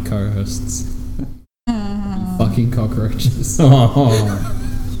 My co-hosts. Fucking cockroaches. Oh,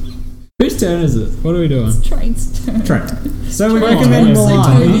 Whose turn is it? What are we doing? Train's turn. Trent, So we Come on, recommend so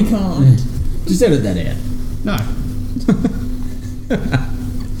Milan. Toby huh? can't. just edit that out. No.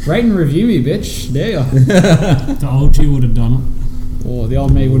 Rate and review me, bitch. There you. The old you would have done Oh, the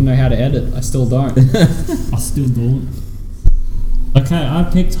old me wouldn't know how to edit. I still don't. it. I still don't. Okay, I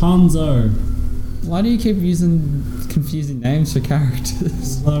picked Hanzo. Why do you keep using confusing names for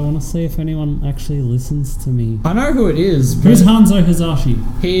characters? I want to see if anyone actually listens to me. I know who it is. But Who's Hanzo Hazashi?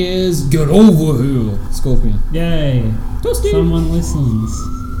 he is Get Over Who Scorpion. Yay! Toasty. Someone listens.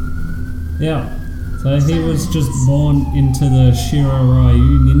 Yeah. So he was just born into the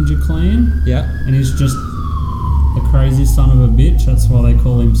Shiroryu ninja clan, Yeah. and he's just a crazy son of a bitch. That's why they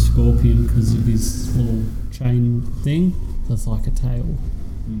call him Scorpion, because of his little chain thing. That's like a tail.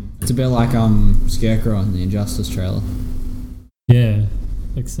 It's a bit like Scarecrow in the Injustice trailer. Yeah,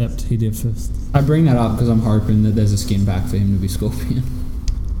 except he did first. I bring that up because I'm hoping that there's a skin back for him to be Scorpion.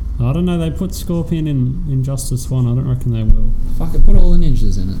 I don't know, they put Scorpion in Injustice 1, I don't reckon they will. Fuck it, put all the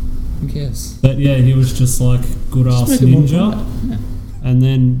ninjas in it. Who cares? But yeah, he was just like good ass Just make it more ninja. fun. Yeah. And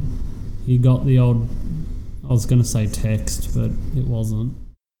then he got the old, I was going to say text, but it wasn't.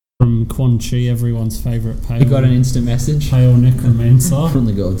 From Quan Chi, everyone's favourite pale, He got an instant message. pale necromancer. From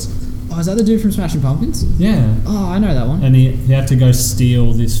the gods. Oh, is that the dude from Smashing Pumpkins? Yeah. Oh, I know that one. And he had to go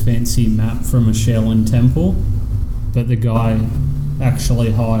steal this fancy map from a Shaolin temple. But the guy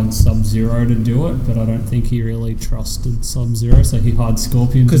actually hired Sub-Zero to do it, but I don't think he really trusted Sub-Zero, so he hired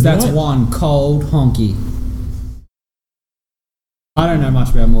Scorpion to Because do that's it. one cold honky. I don't know much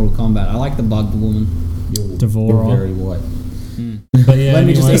about Mortal Kombat. I like the bugged woman. Devourer. You're very white. But yeah, Let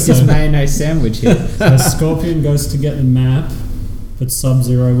me anyway, just eat this so- mayonnaise sandwich here. So Scorpion goes to get the map, but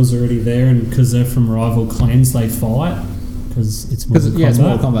Sub-Zero was already there, and because they're from rival clans, they fight. Because it's Mortal Yeah, it's Kombat.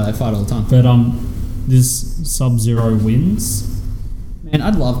 Mortal Kombat. They fight all the time. But this Sub-Zero wins. Man,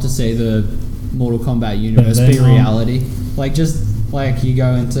 I'd love to see the Mortal Kombat universe then, be reality. Like, just like you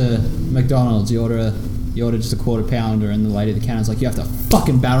go into McDonald's, you order just a quarter pounder, and the lady at the counter's like, you have to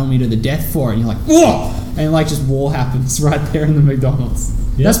fucking battle me to the death for it. And you're like, whoa! And like, just war happens right there in the McDonald's.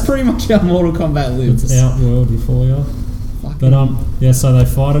 Yep. That's pretty much how Mortal Kombat lives. It's outworldy for you. Fucking- But yeah, so they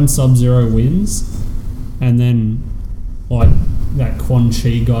fight and Sub-Zero wins, and then like that Quan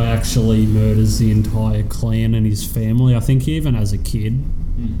Chi guy actually murders the entire clan and his family. I think he even has a kid,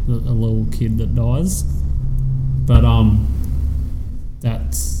 a little kid that dies. But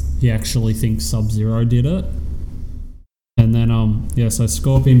he actually thinks Sub-Zero did it. And then yeah, so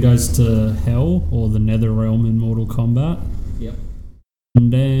Scorpion goes to Hell or the Nether Realm in Mortal Kombat. Yep.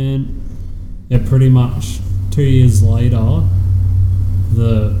 And then, yeah, pretty much 2 years later,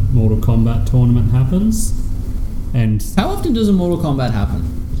 the Mortal Kombat tournament happens. And How often does a Mortal Kombat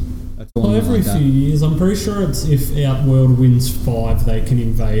happen? A tournament every like that? few years, I'm pretty sure it's if Outworld wins 5, they can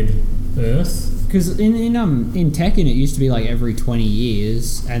invade Earth. Because in Tekken, it used to be like every 20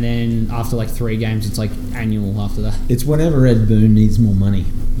 years, and then after like 3 games, it's like annual after that. It's whenever Ed Boon needs more money.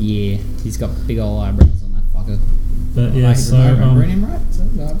 Yeah, he's got big old eyebrows on that fucker. But yeah, Like, so am I remembering him right? Is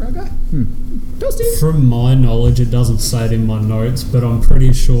that the eyebrow guy? Toasty. from my knowledge, it doesn't say it in my notes, but I'm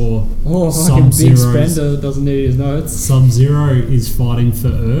pretty sure Oh, fucking big Sub-Zero's- spender doesn't need his notes. Sub-Zero is fighting for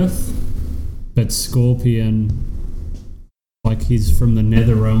Earth, but Scorpion, like, he's from the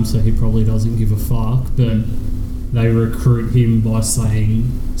Nether Realm, so he probably doesn't give a fuck, but they recruit him by saying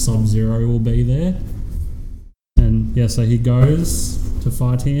Sub-Zero will be there. And yeah, so he goes to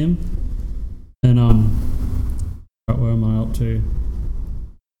fight him. And right, where am I up to?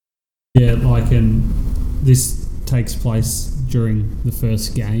 Yeah, like, and this takes place during the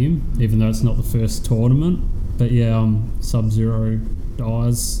first game, even though it's not the first tournament. But yeah, Sub-Zero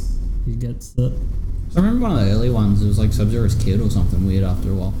dies. He gets it. I remember one of the early ones, it was like Sub-Zero's kid or something weird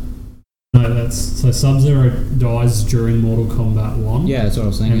after a while. No, so Sub-Zero dies during Mortal Kombat 1. Yeah, that's what I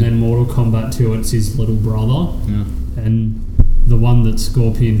was thinking. And then Mortal Kombat 2, it's his little brother. yeah. And the one that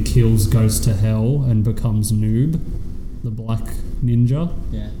Scorpion kills goes to hell and becomes Noob, the black ninja.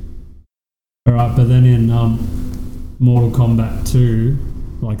 Yeah. Alright, but then in Mortal Kombat 2,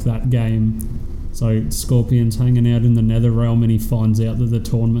 like that game. So Scorpion's hanging out in the Nether Realm and he finds out that the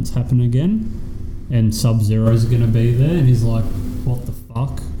tournament's happen again, and Sub-Zero's going to be there, and he's like, what the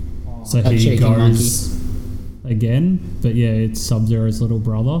fuck? So that he cheeky goes again, but yeah, it's Sub-Zero's little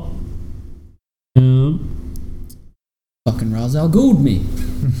brother. Fucking Ra's al Ghul me.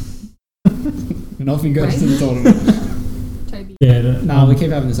 And off he goes to the tournament. Toby. Yeah, No, we keep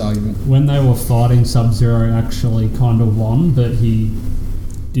having this argument. when they were fighting, Sub-Zero actually kind of won, but he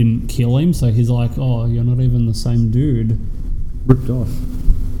didn't kill him, so he's like, oh, you're not even the same dude. Ripped off.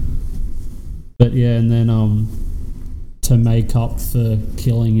 But yeah, and then to make up for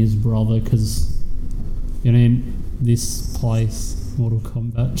killing his brother, because you know, in this place, Mortal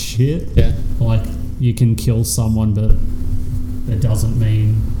Kombat shit, Yeah. like you can kill someone, but that doesn't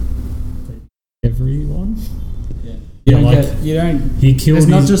mean that everyone. Yeah. Yeah, like You don't. he killed. It's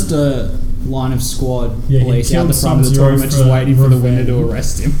not his- just a line of squad Yeah, he police out the killed front of the Sub-Zero tournament just for waiting for the winner to revenge.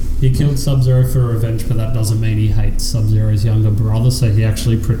 arrest him. He killed Sub-Zero for revenge, but that doesn't mean he hates Sub-Zero's younger brother, so he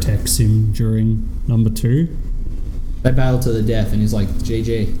actually protects him during number 2. They battle to the death, and he's like,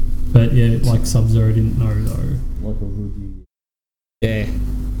 GG. But yeah, like Sub-Zero didn't know though. Like a review. Yeah.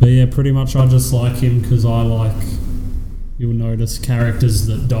 But yeah, pretty much I just like him because I like, you'll notice characters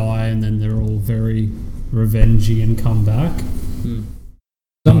that die and then they're all very revengey and come back.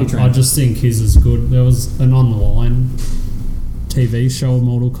 Zombie I Train. just think his is good. There was an online TV show of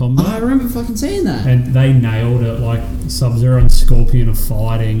Mortal Kombat. I remember fucking seeing that. And they nailed it. Like Sub-Zero and Scorpion are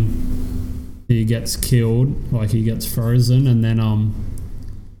fighting. He gets killed, like he gets frozen, and then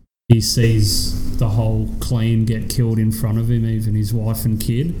he sees the whole clan get killed in front of him, even his wife and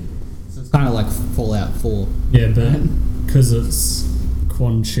kid. So it's kind of like Fallout 4. Yeah, but because it's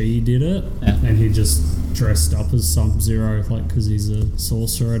Quan Chi did it, Yeah. and he just dressed up as Sub-Zero, like because he's a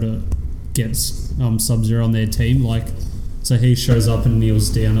sorcerer to get Sub-Zero on their team, like. So he shows up and kneels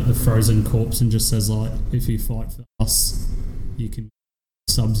down at the frozen corpse and just says, like, if you fight for us, you can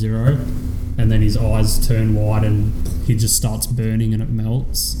Sub-Zero. And then his eyes turn white and he just starts burning and it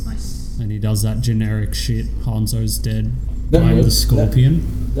melts. Nice. And he does that generic shit, Hanzo's dead, That blame web- the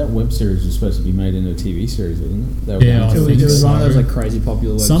Scorpion. That web series was supposed to be made into a TV series, wasn't it? They were Yeah, going I to- think It was one of so. those like crazy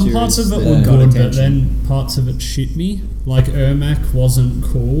popular web Some series parts of it that were got good, but attention. then parts of it shit me. Like Ermac wasn't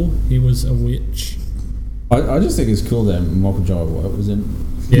cool, he was a witch. I just think it's cool that Michael J. White was in.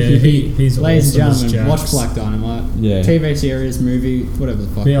 Yeah, he's Ladies and awesome as gentlemen, watch Jax. Black Dynamite. Yeah. TV series, movie, whatever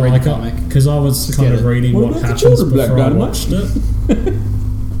the fuck. Yeah, read like the comic. because I was Just kind get of it. reading What what about the happens children, Black before I Dynamite? watched it.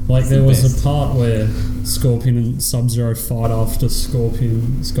 Like there the was best. a part where Scorpion and Sub-Zero fight after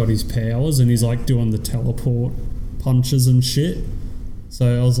Scorpion's got his powers and he's like doing the teleport punches and shit.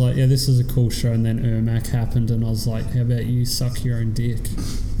 So I was like, yeah, this is a cool show. And then Ermac happened and I was like, how about you suck your own dick?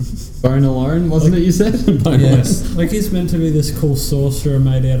 Bone Alone, wasn't it you said? Yes. Like he's meant to be this cool sorcerer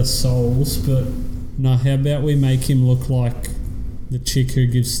made out of souls, but no, how about we make him look like the chick who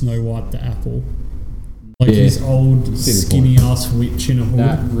gives Snow White the apple? Like Yeah. his old See the skinny ass witch in a hood.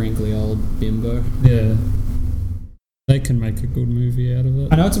 That wrinkly old bimbo. Yeah. They can make a good movie out of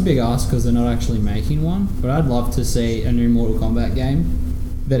it. I know it's a big ask because they're not actually making one, but I'd love to see a new Mortal Kombat game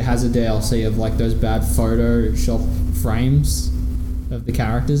that has a DLC of like those bad Photoshop frames of the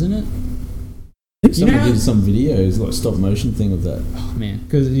characters in it. I think someone know- did some videos, like stop motion thing of that. Oh man,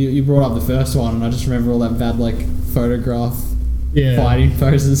 because you brought up the first one, and I just remember all that bad like photograph Yeah. fighting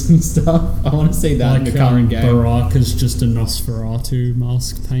poses and stuff. I want to see that in the current game. Baraka's just a Nosferatu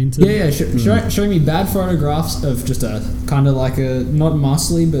mask painted. Yeah, show me bad photographs of just a kind of like a not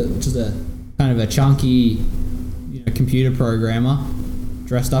muscly, but just a kind of a chunky, computer programmer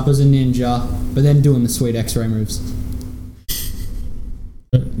dressed up as a ninja, but then doing the sweet X-ray moves.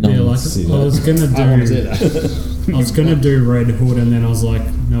 But, No yeah, one like wants to see I that. was gonna do. I want to see that. I was gonna do Red Hood, and then I was like,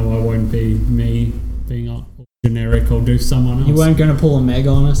 no, I won't be me being a generic. I'll do someone else. You weren't going to pull a Meg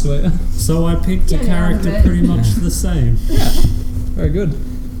on us, were you? So I picked a Get out of character it. pretty much the same. Very good.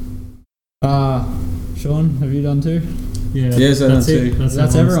 Sean, have you done two? Yeah, Yes, I've that's done it. two.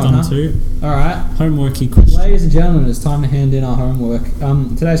 That's everyone, done huh? too. All right. Homeworky question. Ladies and gentlemen, it's time to hand in our homework.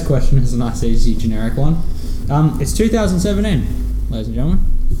 Today's question is a nice, easy, generic one. It's 2017, ladies and gentlemen.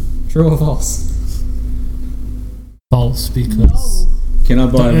 True or false? False, because Can I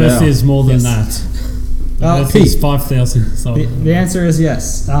buy the a Earth vowel? is more than Yes. that. The Well, Earth is 5,000. So The answer is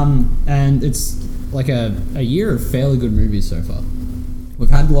yes. And it's like a year of fairly good movies so far. We've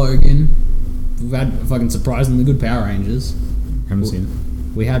had Logan. We've had fucking surprisingly good Power Rangers. Haven't seen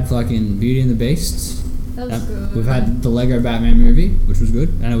it. We had fucking Beauty and the Beast. That was good. We've had the Lego Batman movie, which was good,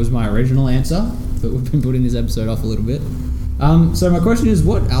 and it was my original answer, but we've been putting this episode off a little bit. So my question is,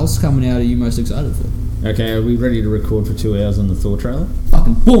 what else coming out are you most excited for? Okay, are we ready to record for 2 hours on the Thor trailer? Oh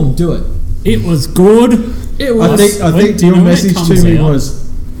fucking boom, do it. It was good. It I was. think do you your know when it message comes to me out? was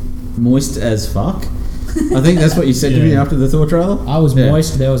moist as fuck. I think that's what you said to me Yeah. after the Thor trailer. I was Yeah.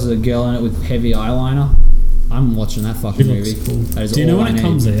 moist. There was a girl in it with heavy eyeliner. I'm watching that It fucking looks movie. cool. That is Do you know all when I it need.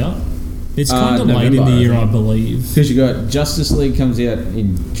 comes out? It's kind of late in November, the I year, think. I believe. Because you got Justice League comes out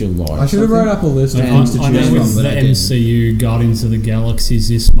in July. I should have wrote up a list of I things to know choose from, with but the I didn't. MCU, Guardians of the Galaxies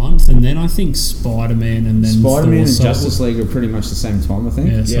this month, and then I think Spider-Man, and then Spider-Man Thor, and so- Justice League are pretty much the same time, I think.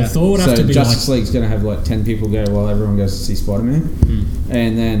 Yeah, so Yeah. Thor would have So to be Justice like League's going to have like 10 people go while everyone goes to see Spider-Man.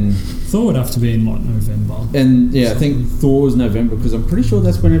 And then, Thor would have to be in like November. and yeah, I think Thor is November because I'm pretty sure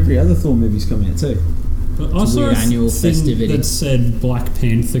that's when every other Thor movie's coming out too. But I It's a saw weird a annual thing festivity. that said Black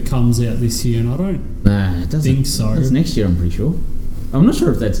Panther comes out this year, and I don't Nah, it doesn't. think so. That's next year, I'm pretty sure. I'm not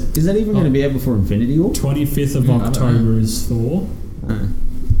sure if that's... Is that even going to be out before Infinity War? 25th of I don't October is Thor.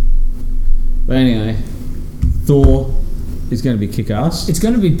 But anyway, Thor is going to be kick-ass. It's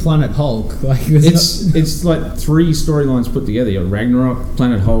going to be Planet Hulk. Like it's It's like 3 storylines put together. You got Ragnarok,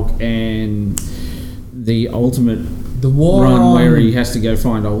 Planet Hulk, and the Ultimate the war run on, where he has to go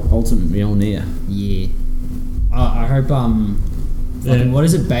find Ultimate Mjolnir. Yeah. I hope fucking, Yeah. what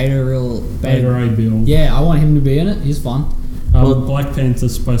is it? Beta Ray Bill. Yeah, I want him to be in it. He's fun. Well- Black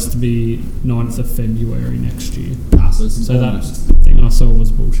Panther's supposed to be 9th of February next year. So it's So that almost. thing I saw was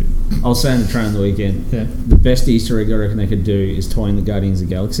bullshit. I was saying the train on the weekend. Yeah. The best Easter egg I reckon they could do is tie in the Guardians of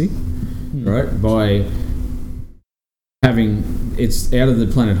the Galaxy, right? By having it's out of the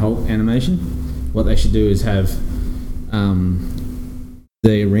Planet Hulk animation. What they should do is have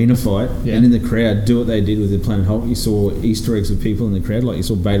the arena fight, Yeah. and in the crowd do what they did with the Planet Hulk. You saw Easter eggs of people in the crowd, like you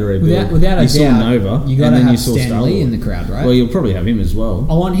saw Beta Ray Bill, Without a you saw doubt, Nova, you got and to then you have saw Stan Star Lee Lord. in the crowd, right? Well, you'll probably have him as well.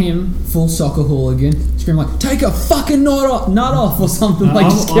 I want him full soccer hooligan, scream like "Take a fucking nut off" or something like.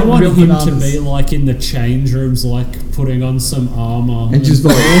 Just I get want real him to bananas. be like in the change rooms, like putting on some armor And just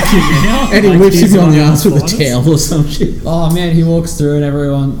like walking out. and he like whips he's him on one the of arse with a fighters. towel or some shit. Oh man, he walks through and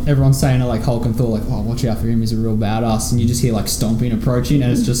everyone's saying to like Hulk and Thor like, "Oh, watch out for him, he's a real badass." And you just hear like stomping approaching, and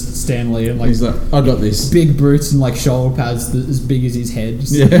it's just Stan Lee and like He's like, I got this. big boots and like shoulder pads as big as his head.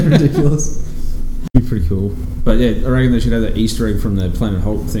 Just Yeah. ridiculous. Be pretty cool. But yeah, I reckon they should have that Easter egg from the Planet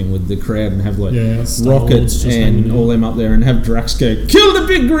Hulk thing with the crowd and have like Yeah, Star Lord's Rockets just hanging and out. all them up there and have Drax go, kill the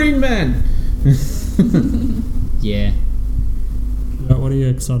big green man! Yeah. What are you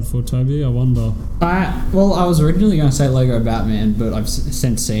excited for, Toby? I wonder. I was originally going to say Lego Batman, but I've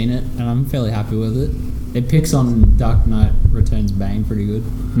since seen it and I'm fairly happy with it. It picks on Dark Knight Returns Bane pretty good.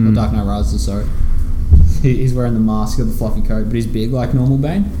 Or Dark Knight Rises, sorry. He's wearing the mask of the fluffy coat, but he's big like normal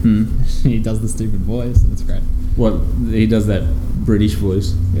Bane. He does the stupid voice. That's great. What? He does that British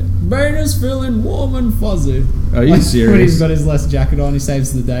voice. Yeah. Bane is feeling warm and fuzzy. Are you When serious? he's got his less jacket on, he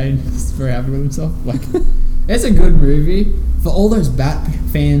saves the day and he's very happy with himself. Like, it's a good movie. For all those Bat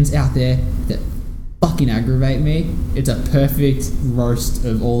fans out there that fucking aggravate me, it's a perfect roast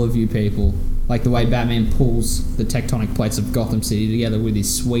of all of you people. Like the way Batman pulls the tectonic plates of Gotham City together with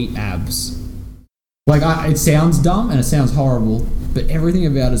his sweet abs. Like, it sounds dumb and it sounds horrible, but everything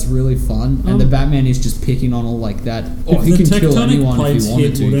about it's really fun. And the Batman is just picking on all like that. Oh, If he the can kill tectonic anyone if plates he wanted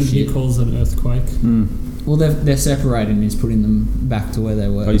hit, to. wouldn't he shit. cause an earthquake? Well, they're separating and he's putting them back to where they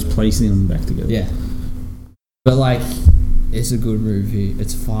were. Oh, he's placing them back together. Yeah. But, like, it's a good movie.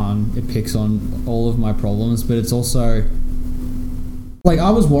 It's fun. It picks on all of my problems, but it's also... Like,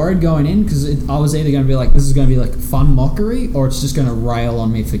 I was worried going in because I was either going to be like, this is going to be, like, fun mockery or it's just going to rail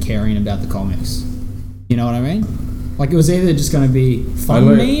on me for caring about the comics. You know what I mean? Like, it was either just going to be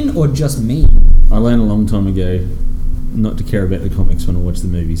fun mean or just mean. I learned a long time ago not to care about the comics when I watch the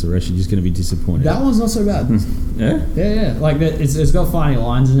movies, or else you're just going to be disappointed. That one's not so bad. Yeah? Yeah. Like, it's got funny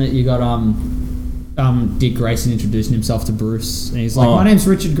lines in it. You got, Dick Grayson introducing himself to Bruce, and he's like, Oh. "My name's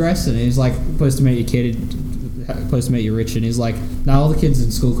Richard Grayson," and he's like, "Pleased to meet you, kid. Pleased to meet you, Rich." And he's like, "No, all the kids in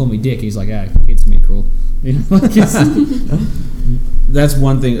school call me Dick." He's like, "Ah, kids me cruel." You know, like That's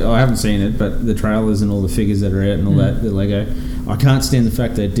one thing. I haven't seen it, but the trailers and all the figures that are out and all that, the Lego. I can't stand the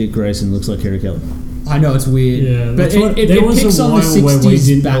fact that Dick Grayson looks like Harry Kelly. I know it's weird, Yeah, but that's what, it there was picks a on while the where we '60s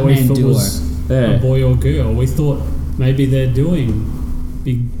didn't know if Batman it duo. was Yeah. a boy or girl. We thought maybe they're doing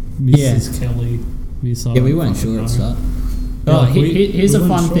Big Mrs. Kelly. Miss Yeah, we weren't sure at the start. Yeah, Oh, we here's a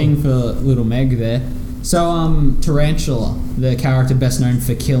weren't fun sure. thing for little Meg there. So, Tarantula, the character best known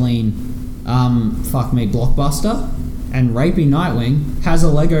for killing, Blockbuster, and raping Nightwing, has a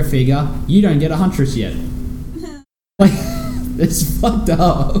Lego figure. You don't get a Huntress yet. Like, it's fucked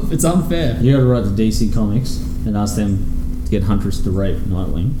up. It's unfair. You got to write the DC Comics and ask them to get Huntress to rape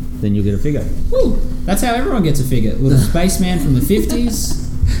Nightwing, then you'll get a figure. Woo! That's how everyone gets a figure. Little Spaceman from the 50s,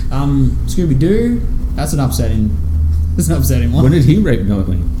 Scooby-Doo. That's an upsetting Doesn't upset him. When did he rape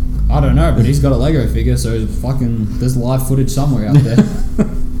Nightwing? I don't know, but he's got a Lego figure, so fucking there's live footage somewhere out there.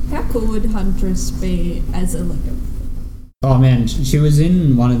 How cool would Huntress be as a Lego? Oh man, she was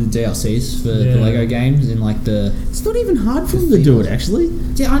in one of the DLCs for the Lego games in like the. It's not even hard for them to do it, actually.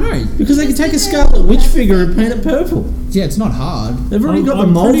 Yeah, I know. Because they can take a Scarlet Witch figure and paint it purple. Yeah, it's not hard. They've already got the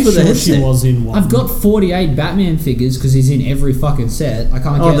I'm mold pretty for the sure headset. she was in one. I've got 48 Batman figures because he's in every fucking set. I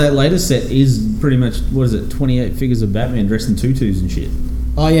can't Oh, get. that latest set is pretty much, what is it, 28 figures of Batman dressed in tutus and shit.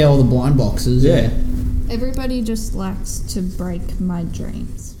 Oh yeah, all the blind boxes. Yeah. Everybody just likes to break my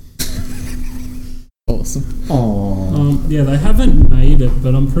dreams. Awesome. Oh. Yeah, they haven't made it,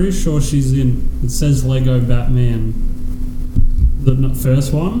 but I'm pretty sure she's in. It says Lego Batman, the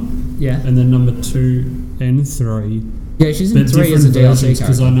first one, Yeah. and then number 2 and 3. Yeah, she's in But 3 as a different DLC versions,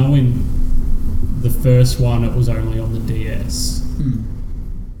 because character. I know in the first one it was only on the DS.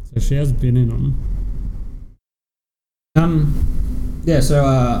 So she has been in them. Yeah, so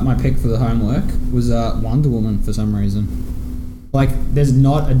my pick for the homework was Wonder Woman for some reason. Like, there's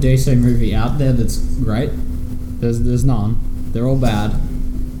not a DC movie out there that's great. There's none. They're all bad.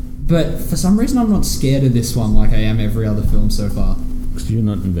 But for some reason, I'm not scared of this one like I am every other film so far. Because you're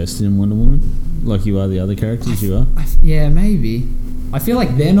not invested in Wonder Woman like you are the other characters you are. Yeah, maybe. I feel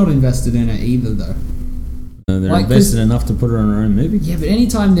like they're not invested in it either, though. They're Like, invested enough to put her on her own movie. Yeah, but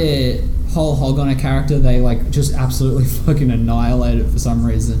anytime they're whole hog on a character, they like just absolutely fucking annihilate it for some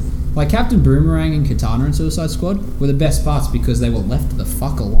reason. Like Captain Boomerang and Katana in Suicide Squad were the best parts because they were left the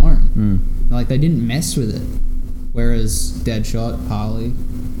fuck alone. Like they didn't mess with it. Whereas Deadshot, Harley,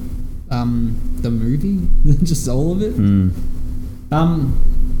 the movie, just all of it.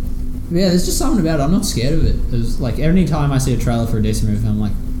 Yeah, there's just something about it. I'm not scared of it. There's like every time I see a trailer for a DC movie, I'm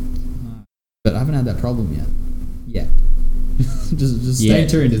like, oh. But I haven't had that problem yet. just stay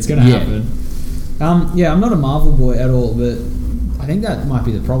tuned. It's gonna happen. Yeah, I'm not a Marvel boy at all, but I think that might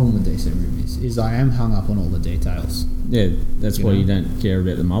be the problem with DC movies. Is I am hung up on all the details. Yeah, that's why you don't care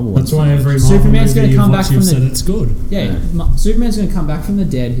about the Marvel ones. That's why every Marvel Superman's movie gonna come you've back watched, from you've the- said it's good. Yeah, Superman's gonna come back from the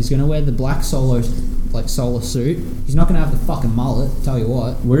dead. He's gonna wear the black solar suit. He's not gonna have the fucking mullet. Tell you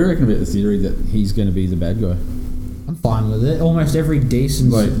what, What do you reckon about the theory that he's going to be the bad guy? I'm fine with it. Almost every decent.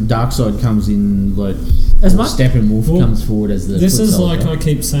 Like, Darkseid comes in, like, As much- Steppenwolf Well, comes forward as the This foot is soldier. like I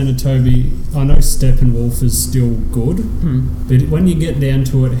keep saying to Toby, I know Steppenwolf is still good, but when you get down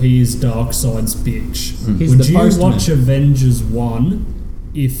to it, he is Darkseid's bitch. He's Would the you postman. watch Avengers 1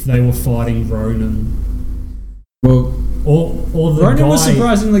 if they were fighting Ronan? Well, Or the Ronan guy, was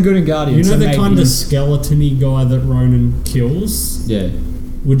surprisingly good in Guardians. you know so the maybe- kind of skeleton-y guy that Ronan kills? yeah.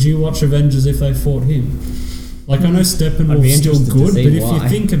 Would you watch Avengers if they fought him? Like, I know I'd be Steppenwolf's still interested to good, see but if why. you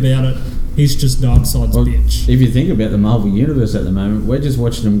think about it, he's just Darkseid's Well, bitch. if you think about the Marvel Universe at the moment, we're just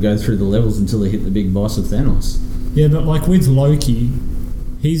watching them go through the levels until they hit the big boss of Thanos. Yeah, but like with Loki,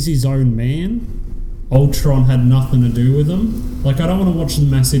 he's his own man. Ultron had nothing to do with him. Like, I don't want to watch the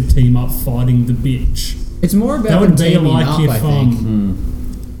massive team up fighting the bitch. It's more about That would them be teaming like up, if I think.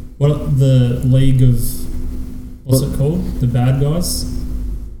 what the League of what's it called? The bad guys,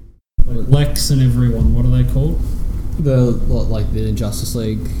 Lex and everyone. What are they called? Like the Justice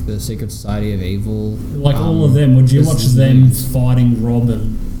League, the Secret Society of Evil. Like all of them. Would you this watch is them the- fighting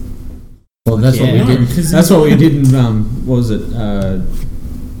Robin? Well, that's Yeah. what No, we did. 'cause That's you- what we did in what was it?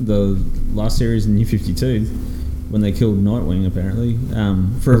 The last series in New 52 when they killed Nightwing. Apparently,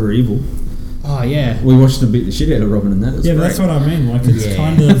 Forever Evil. Oh yeah. We watched them beat the shit out of Robin, and that was Yeah, but great. that's what I mean. Like, it's Yeah.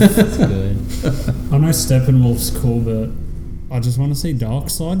 kind of. Good. I know Steppenwolf's cool, but I just want to see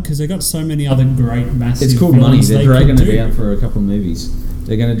Darkseid because they got so many other great massive. It's called money. villains They're they dragging could it do. out for a couple of movies.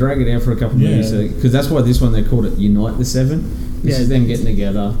 They're going to drag it out for a couple of Yeah. movies because that's why this one they called it Unite the Seven. This Yeah. is them getting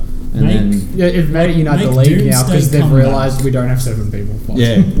together, and Make- then Yeah, it made Unite the Make League now because Doomsday they've come realised back. we don't have 7 people. Fuck.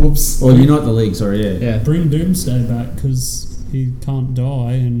 Yeah. Whoops. or Unite the League. Sorry, yeah. Yeah. Bring Doomsday back because he can't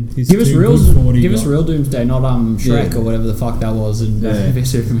die and he's Give us too real. good for what he Give us got. real Doomsday, not Shrek Yeah. or whatever the fuck that was in Yeah. v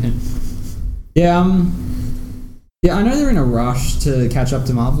Superman. Yeah. Yeah, I know they're in a rush to catch up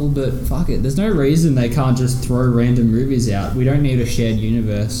to Marvel, but fuck it. There's no reason they can't just throw random movies out. We don't need a shared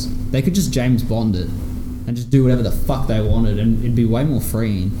universe. They could just James Bond it and just do whatever the fuck they wanted, and it'd be way more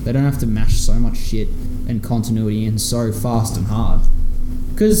freeing. They don't have to mash so much shit and continuity in so fast and hard.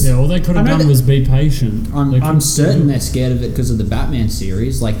 Because Yeah, all they could have done was be patient. They I'm couldn't certain do they're scared of it because of the Batman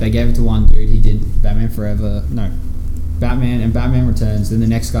series. Like, they gave it to one dude, he did Batman Forever. No. Batman and Batman Returns, then the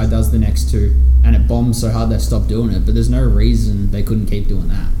next guy does the next two, and it bombs so hard they stopped doing it. But there's no reason they couldn't keep doing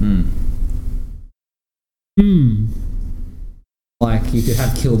that. Like, you could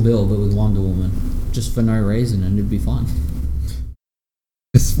have Kill Bill, but with Wonder Woman, just for no reason, and it'd be fine.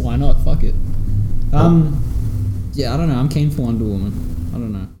 Just why not? Fuck it. Yeah, I don't know. I'm keen for Wonder Woman. I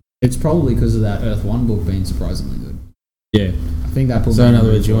don't know. It's probably because of that Earth 1 book being surprisingly good. Yeah. I think that put So me in in other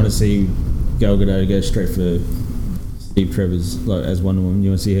the words, you mood want to for it. see Gal Gadot go straight for Steve Trevor's, like, as Wonder Woman. You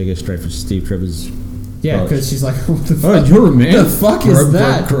want to see her go straight for Steve Trevor's. Yeah, Right. because she's like, what the Oh, fuck? you're a man. The fuck is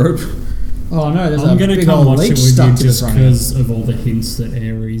that? Grope. Oh no, there's I'm a gonna big come old watch leech it with stuck you to the just front. of it. because of all the hints that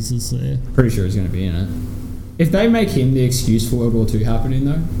Ares is there. Pretty sure he's going to be in it. If they make him the excuse for World War II happening,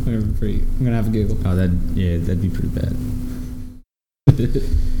 though, I'm going to have a Google. Oh, that'd be pretty bad.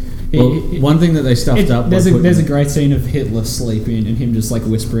 He- Well, he- one thing that they stuffed up. There's by a putting- great scene of Hitler sleeping and him just like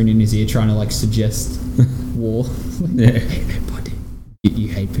whispering in his ear, trying to like suggest war. Yeah. Hey, buddy, you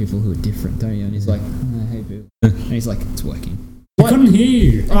hate people who are different, don't you? And he's like, I hate people. And he's like, it's working. I couldn't hear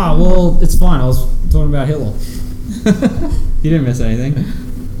you. Oh well, it's fine. I was talking about Hitler. You didn't miss anything.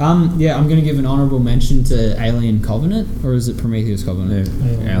 Yeah, I'm gonna give an honorable mention to Alien Covenant, or is it Prometheus Covenant?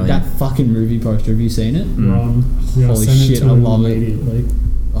 Alien. That fucking movie poster. Have you seen it? Wrong. Yeah, Holy send it shit, to I him love it. immediately.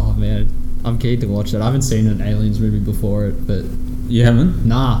 Oh man, I'm keen to watch it. I haven't seen an Aliens movie before it, but You haven't?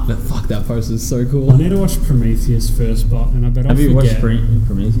 nah. But fuck, that poster is so I cool. need to watch Prometheus first, but and I bet Have I'll you watched forget.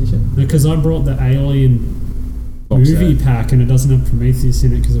 Prometheus yet? Because I brought the Alien Box movie set. pack and it doesn't have Prometheus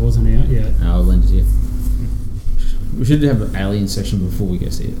in it because it wasn't out yet. I'll lend it to you. We should have an Alien session before we go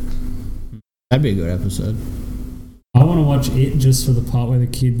see it. That'd be a good episode. I want to watch it just for the part where the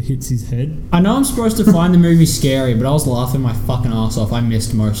kid hits his head. I know I'm supposed to find the movie scary, but I was laughing my fucking ass off. I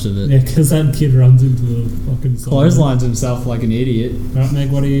missed most of it. Yeah, because that kid runs into the fucking side. Clotheslines himself like an idiot. Right,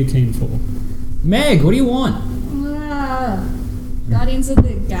 Meg, what are you keen for? Meg, what do you want? Guardians of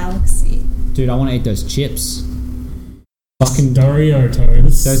the Galaxy. Dude, I want to eat those chips. Fucking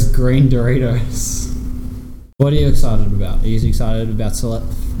Doritos. those green Doritos. What are you excited about? Are you excited about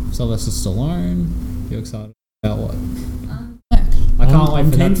Sylvester Stallone? Are you excited about what? I can't wait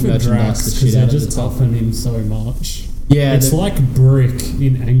for that to merchandise the shit they're out of just the top. upping him so much. Yeah, It's like Brick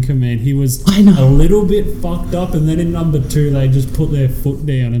in Anchorman. He was I know. a little bit fucked up, and then in number 2 they just put their foot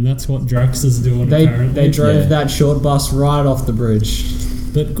down, and that's what Drax is doing apparently. they drove Yeah. that short bus right off the bridge.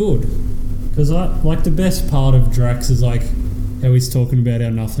 But good, because I like the best part of Drax is like how he's talking about how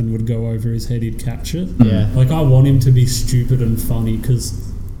nothing would go over his head, he'd catch it. Yeah. Like I want him to be stupid and funny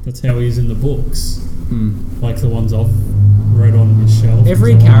because that's how he is in the books, like the ones I've read on my shelf.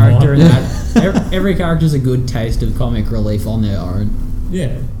 Every Because I like character in that. that, every character's a good taste of comic relief on their own.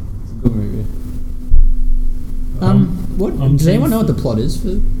 Yeah. Good movie. What? I'm Does anyone keen know what the plot is for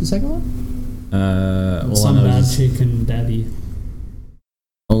the second one? All Some I know bad is chick and daddy.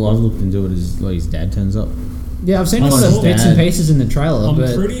 all I've looked into it is like his dad turns up. Yeah, I've seen I a lot saw of bits and that. pieces in the trailer, I'm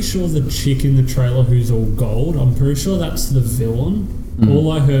but pretty sure the chick in the trailer who's all gold, I'm pretty sure that's the villain.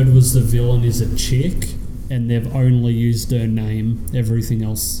 All I heard was the villain is a chick, and they've only used her name. Everything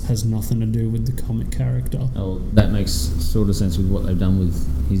else has nothing to do with the comic character. Oh, that makes sort of sense with what they've done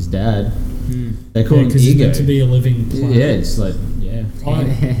with his dad. They call Yeah, him because he's Ego. meant to be a living planet. Yeah, it's like I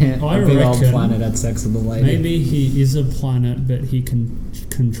I a big old reckon planet had sex with a lady. maybe he is a planet, but he can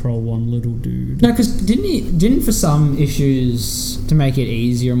control one little dude. No, because didn't for some issues to make it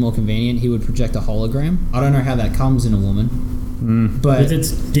easier and more convenient, he would project a hologram. I don't know how that comes in a woman, but With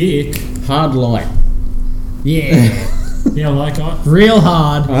its dick, hard light. yeah, yeah, like real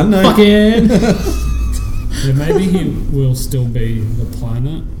hard. I know. Fucking. yeah, maybe he will still be the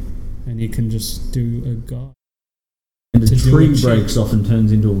planet, and he can just do a guy. And To the do tree a chick. breaks off and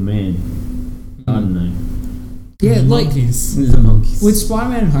turns into a man. I don't know. Yeah, The like monkeys. The monkeys. with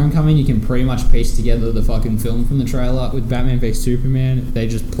Spider-Man: Homecoming, you can pretty much piece together the fucking film from the trailer. With Batman v Superman, they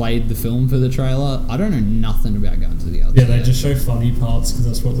just played the film for the trailer. I don't know nothing about Guardians of the Galaxy. Yeah, they just show funny parts because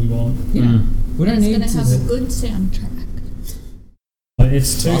that's what we want. yeah. We don't It's need going to to. have a good soundtrack.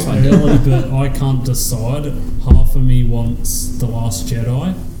 It's too Last one did. early, but I can't decide. Half of me wants The Last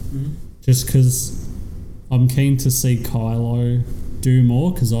Jedi, just because I'm keen to see Kylo do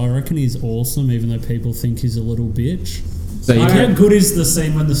more, because I reckon he's awesome, even though people think he's a little bitch. So you Like, how can, good is the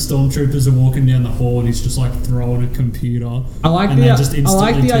scene when the stormtroopers are walking down the hall and he's just like throwing a computer? I like and the they just I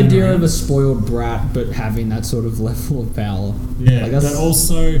instantly like the turn idea around? of a spoiled brat, but having that sort of level of power. Yeah, Like, that's- but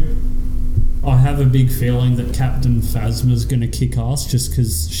also, I have a big feeling that Captain Phasma's going to kick ass just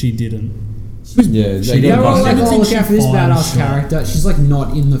because she didn't. yeah, She they did Yeah, got well, I like, don't oh, think look she out for this fires badass shot. character. She's like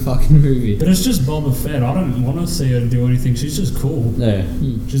not in the fucking movie. But it's just Boba Fett. I don't want to see her do anything. She's just cool. Yeah.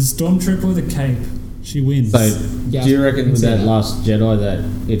 She's a stormtrooper with a cape. She wins. So, Yeah, do you I reckon can with see that that. Last Jedi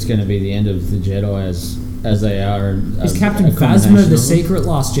that it's going to be the end of the Jedi as they are? And, Is a Captain combination Phasma of the them? secret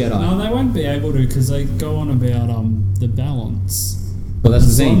Last Jedi? no, they won't be able to because they go on about the balance. Well, that's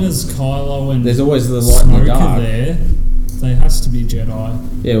the As long thing. as Kylo and There's always the light and the Snoke dark. are there has to be Jedi.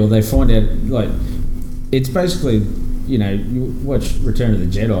 Yeah, well, they find out like it's basically, you know, you watch Return of the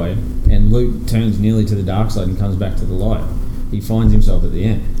Jedi, and Luke turns nearly to the dark side and comes back to the light. He finds himself at the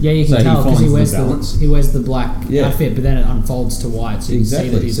end. Yeah, you can So tell because he finds wears balance. he wears the black Yeah. outfit, but then it unfolds to white, so you can see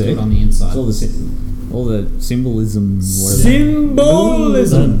that he's see? good on the inside. It's all the symbolism, whatever.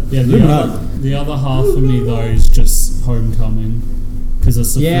 Symbolism. Yeah, Look it up. the other half of me though is just Homecoming, because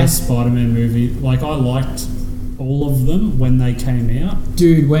it's the Yeah. first Spider-Man movie. Like I liked all of them when they came out.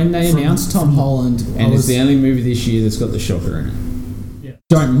 Dude, when they From- announced Tom Holland, I And was, it's the only movie this year that's got the Shocker in it.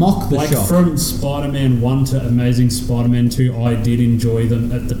 don't mock the Like shock. from Spider-Man 1 to Amazing Spider-Man 2, I did enjoy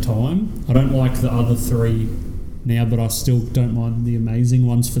them at the time. I don't like the other three now, but I still don't mind the Amazing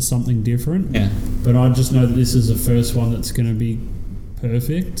ones for something different. Yeah. But I just know that this is the first one that's going to be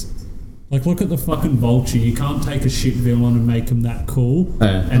perfect. Like, look at the fucking Vulture. You can't take a shit villain and make him that cool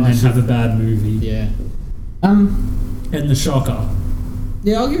and then have a bad movie. Yeah. And the Shocker.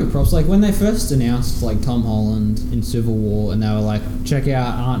 Yeah, I'll give it props. Like when they first announced like Tom Holland in Civil War, and they were like, "Check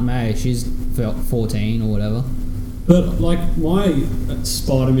out Aunt May. She's 14 or whatever." But like my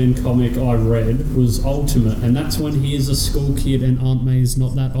Spider-Man comic I read was Ultimate, and that's when he is a school kid and Aunt May is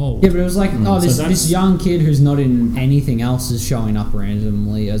not that old. Yeah, but it was like, oh, So this that's- young kid who's not in anything else is showing up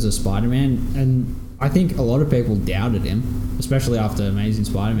randomly as a Spider-Man, and I think a lot of people doubted him, especially after Amazing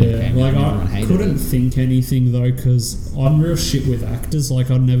Spider-Man Yeah, came out. like And everyone I hated couldn't it. think anything though, because I'm real shit with actors. Like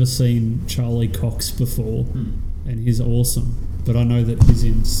I'd never seen Charlie Cox before, and he's awesome. But I know that he's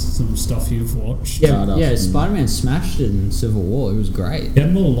in some stuff you've watched. Yeah, Stardust yeah. and- Spider-Man smashed it in Civil War. It was great. He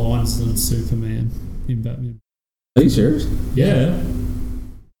had more lines than Superman in Batman. Are you serious? Yeah,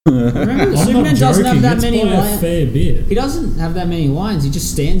 Remember, I'm Superman not doesn't have joking. that It's many by a lines. fair bit. He doesn't have that many lines. He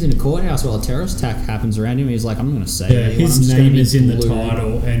just stands in a courthouse while a terrorist attack happens around him. He's like, "I'm going to say Yeah, anyone. I'm his just gonna name be is in the blue."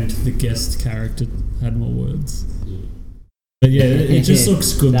 title, and the guest character had more words. But yeah, it just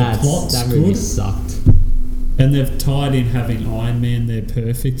looks good. The plot's that movie good, sucked. and they've tied in having Iron Man there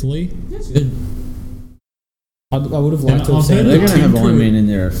perfectly. That's good. I would have And liked to have I've seen heard They're it. going to have Tim Iron Cruise- Man in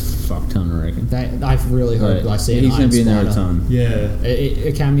there a fuck ton, I reckon. I really hope I see an He's Iron going to be in there a Spider. ton. Yeah,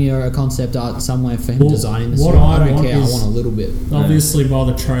 A cameo, a concept art somewhere for him Well, designing the what suit. I I don't want care. I is- want a little bit. obviously by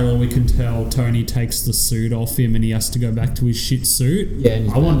the trailer we can tell Tony takes the suit off him and he has to go back to his shit suit. Yeah, and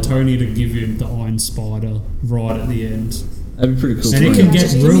he's I want bad. Tony to give him the Iron Spider right at the end, That'd be pretty cool. and it for can him. get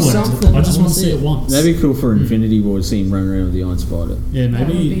Just give me ruined. something. I just I want to see it once. That'd be cool for Infinity War to see him run around with the Iron Spider. Yeah, That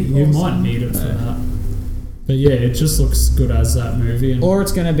maybe would be you might awesome. need it for Yeah. that. But yeah, it just looks good as that movie. And Or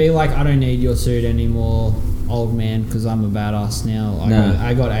it's going to be like, I don't need your suit anymore, old man, because I'm a badass now.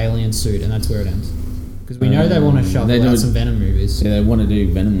 I got alien suit, and that's where it ends. Because we know they want to They shuffle do out it- some Venom movies. Yeah, they want to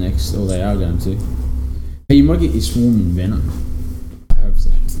do Venom next, or they are going to. Hey, you might get your Swarm in Venom. I hope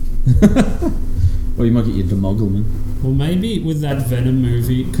so. Or you might get your Demoglin. well, maybe with that Venom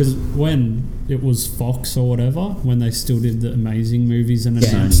movie, because when it was Fox or whatever, when they still did the Amazing movies and Yeah,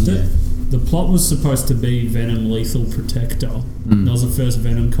 announced yeah. it, the plot was supposed to be Venom Lethal Protector. That was the first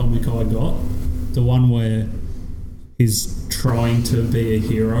Venom comic I got. The one where he's trying to be a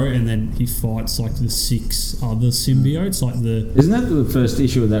hero and then he fights like the 6 other symbiotes, like the Isn't that the first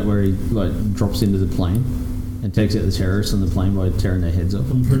issue of that where he like drops into the plane and takes out the terrorists on the plane by tearing their heads off?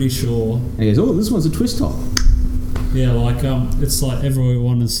 I'm pretty sure. And he goes, "Oh, this one's a twist top." Yeah, like it's like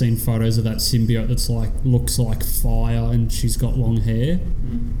everyone has seen photos of that symbiote that's like looks like fire and she's got long hair.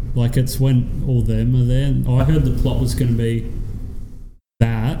 Like it's when all them are there. And I heard the plot was going to be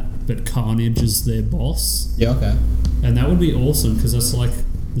that, but Carnage is their boss, Yeah, okay. and that would be awesome because that's like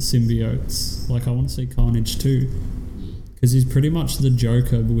the symbiotes. Like I want to see Carnage too, because he's pretty much the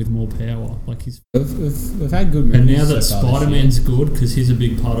Joker but with more power. Like he's We've had good movies. and now that so far this Spider-Man's good because he's a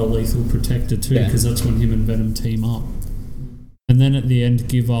big part of Lethal Protector too, Yeah. because that's when him and Venom team up. And then at the end,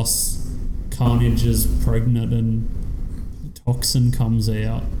 give us Carnage is pregnant and Toxin comes out.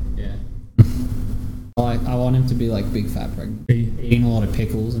 year. Yeah. I want him to be like big fat pregnant, eating a lot of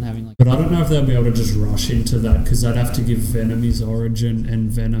pickles and having like. But I don't know if they'll be able to just rush into that because they'd have to give Venom his origin, and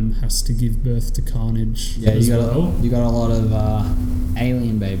Venom has to give birth to Carnage Yeah, as you got well. you got a lot of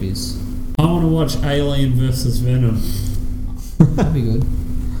alien babies. I want to watch Alien versus Venom, That'd be good.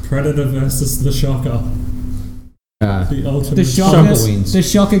 Predator versus the Shocker, the ultimate. The Shocker wins. The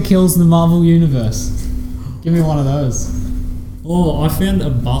Shocker kills the Marvel universe. Give me one of those. Oh, I found a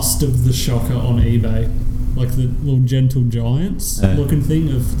bust of the Shocker on eBay, like the little gentle giants looking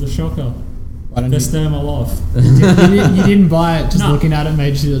thing of the Shocker. Why don't Best day of my life. you didn't buy it, just No. looking at it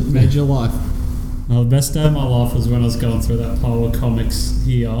made your life. The best day of my life was when I was going through that pile of comics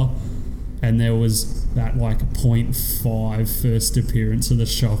here, and there was that like 0.5 first appearance of the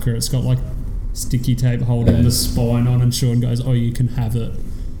Shocker. It's got like sticky tape holding the spine on, and Sean goes, "Oh, you can have it."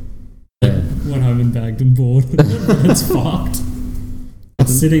 went home and bagged and bored. It's fucked.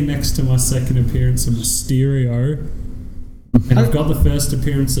 It's sitting next to my second appearance of Mysterio. And I've got the first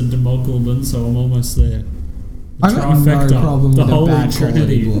appearance of Demoglobin, so I'm almost there. The I've got no problem the with a Holy bad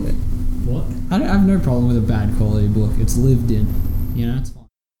Trinity. quality book. What? I have no problem with a bad quality book. It's lived in. You know, it's fine.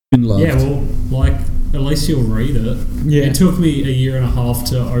 Been loved. Yeah, well, like, at least you'll read it. Yeah. It took me a year and a half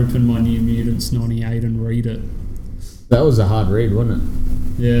to open my New Mutants 98 and read it. That was a hard read, wasn't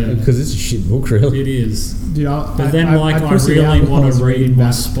it? Yeah. Because it's a shit book, really. It is. Dude, But then, I pussy out really because I want was to read reading my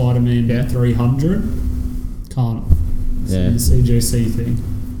that. Spider-Man 300. Can't. It's Yeah. the CGC thing.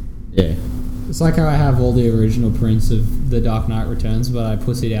 Yeah. It's like how I have all the original prints of The Dark Knight Returns, but I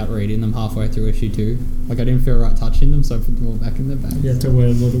pussied out reading them halfway through issue 2. Like, I didn't feel right touching them, so I put them all back in their bag. You have to wear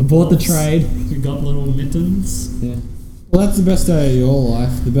little. I bought the gloves. trade. You got little mittens. Yeah. Well, that's the best day of your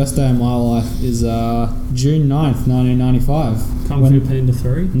life. The best day of my life is June 9th, 1995. Kung Fu Panda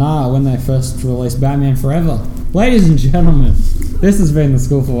 3. When they first released Batman Forever. Ladies and gentlemen, this has been the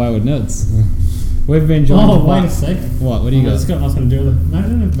School for Wayward Nerds. We've been joined Oh, by... wait a sec. What do you It's got? got nothing to do with it.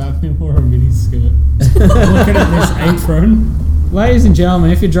 Imagine if Batman wore a miniskirt. Looking at this apron. Ladies and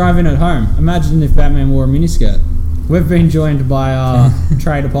gentlemen, if you're driving at home, imagine if Batman wore a miniskirt. We've been joined by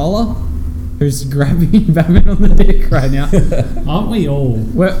Trade Apollo, who's grabbing Batman on the dick right now. Aren't we all?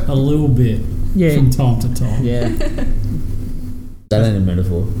 We're, A little bit. Yeah. From time to time. yeah. That ain't a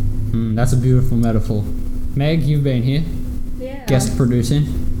metaphor. That's a beautiful metaphor. Meg, you've been here, Yeah. guest producing.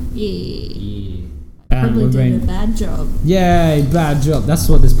 Yeah. We've Probably did been... a bad job. Yay, bad job. That's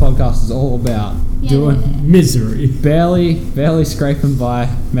what this podcast is all about. Yeah. Doing Misery. barely scraping by,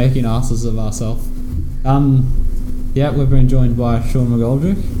 making asses of ourselves. Yeah, we've been joined by Sean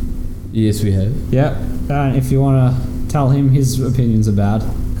McGoldrick. Yes, we have. Yeah, and if you want to tell him his opinions about,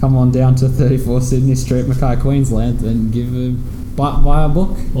 come on down to 34 Sydney Street, Mackay, Queensland, and give him buy a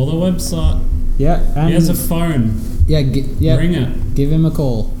book. Or the website. Yeah, and He has a phone. yeah, Ring it. give him a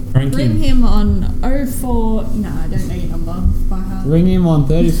call. Prank Ring him. him on 04. No, I don't know your number by heart. Ring him on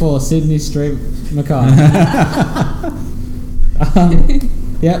 34 Sydney Street, Mackay.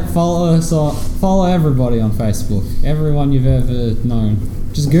 Yeah, follow everybody on Facebook. Everyone you've ever known.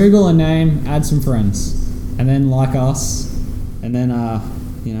 Just Google a name, add some friends, and then like us, and then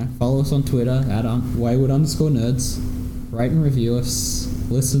follow us on Twitter at Wayward_Nerds. Rate and review us.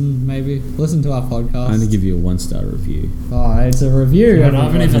 Listen to our podcast. I'm going to give you a 1-star review. Oh, it's a review. I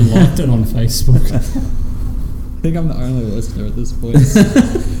haven't everybody. even liked it on Facebook. I think I'm the only listener at this point.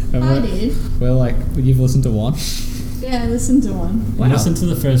 And I did. we're like, you've listened to one. Yeah, I listened to one. I listened to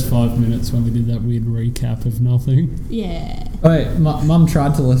the first 5 minutes when we did that weird recap of nothing. Yeah. Wait, Mum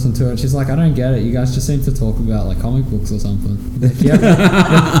tried to listen to it. She's like, I don't get it. You guys just seem to talk about like comic books or something. Like, yeah,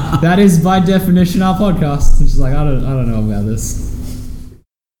 that is by definition our podcast. And she's like, I don't know about this.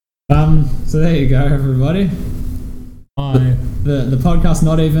 So there you go, everybody. Bye. The podcast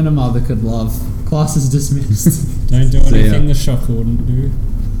not even a mother could love. Class is dismissed. Don't do See ya. anything the Shocker wouldn't do.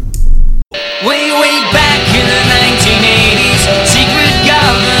 Way back in the 1980s, secret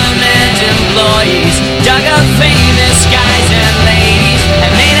government employees dug up fame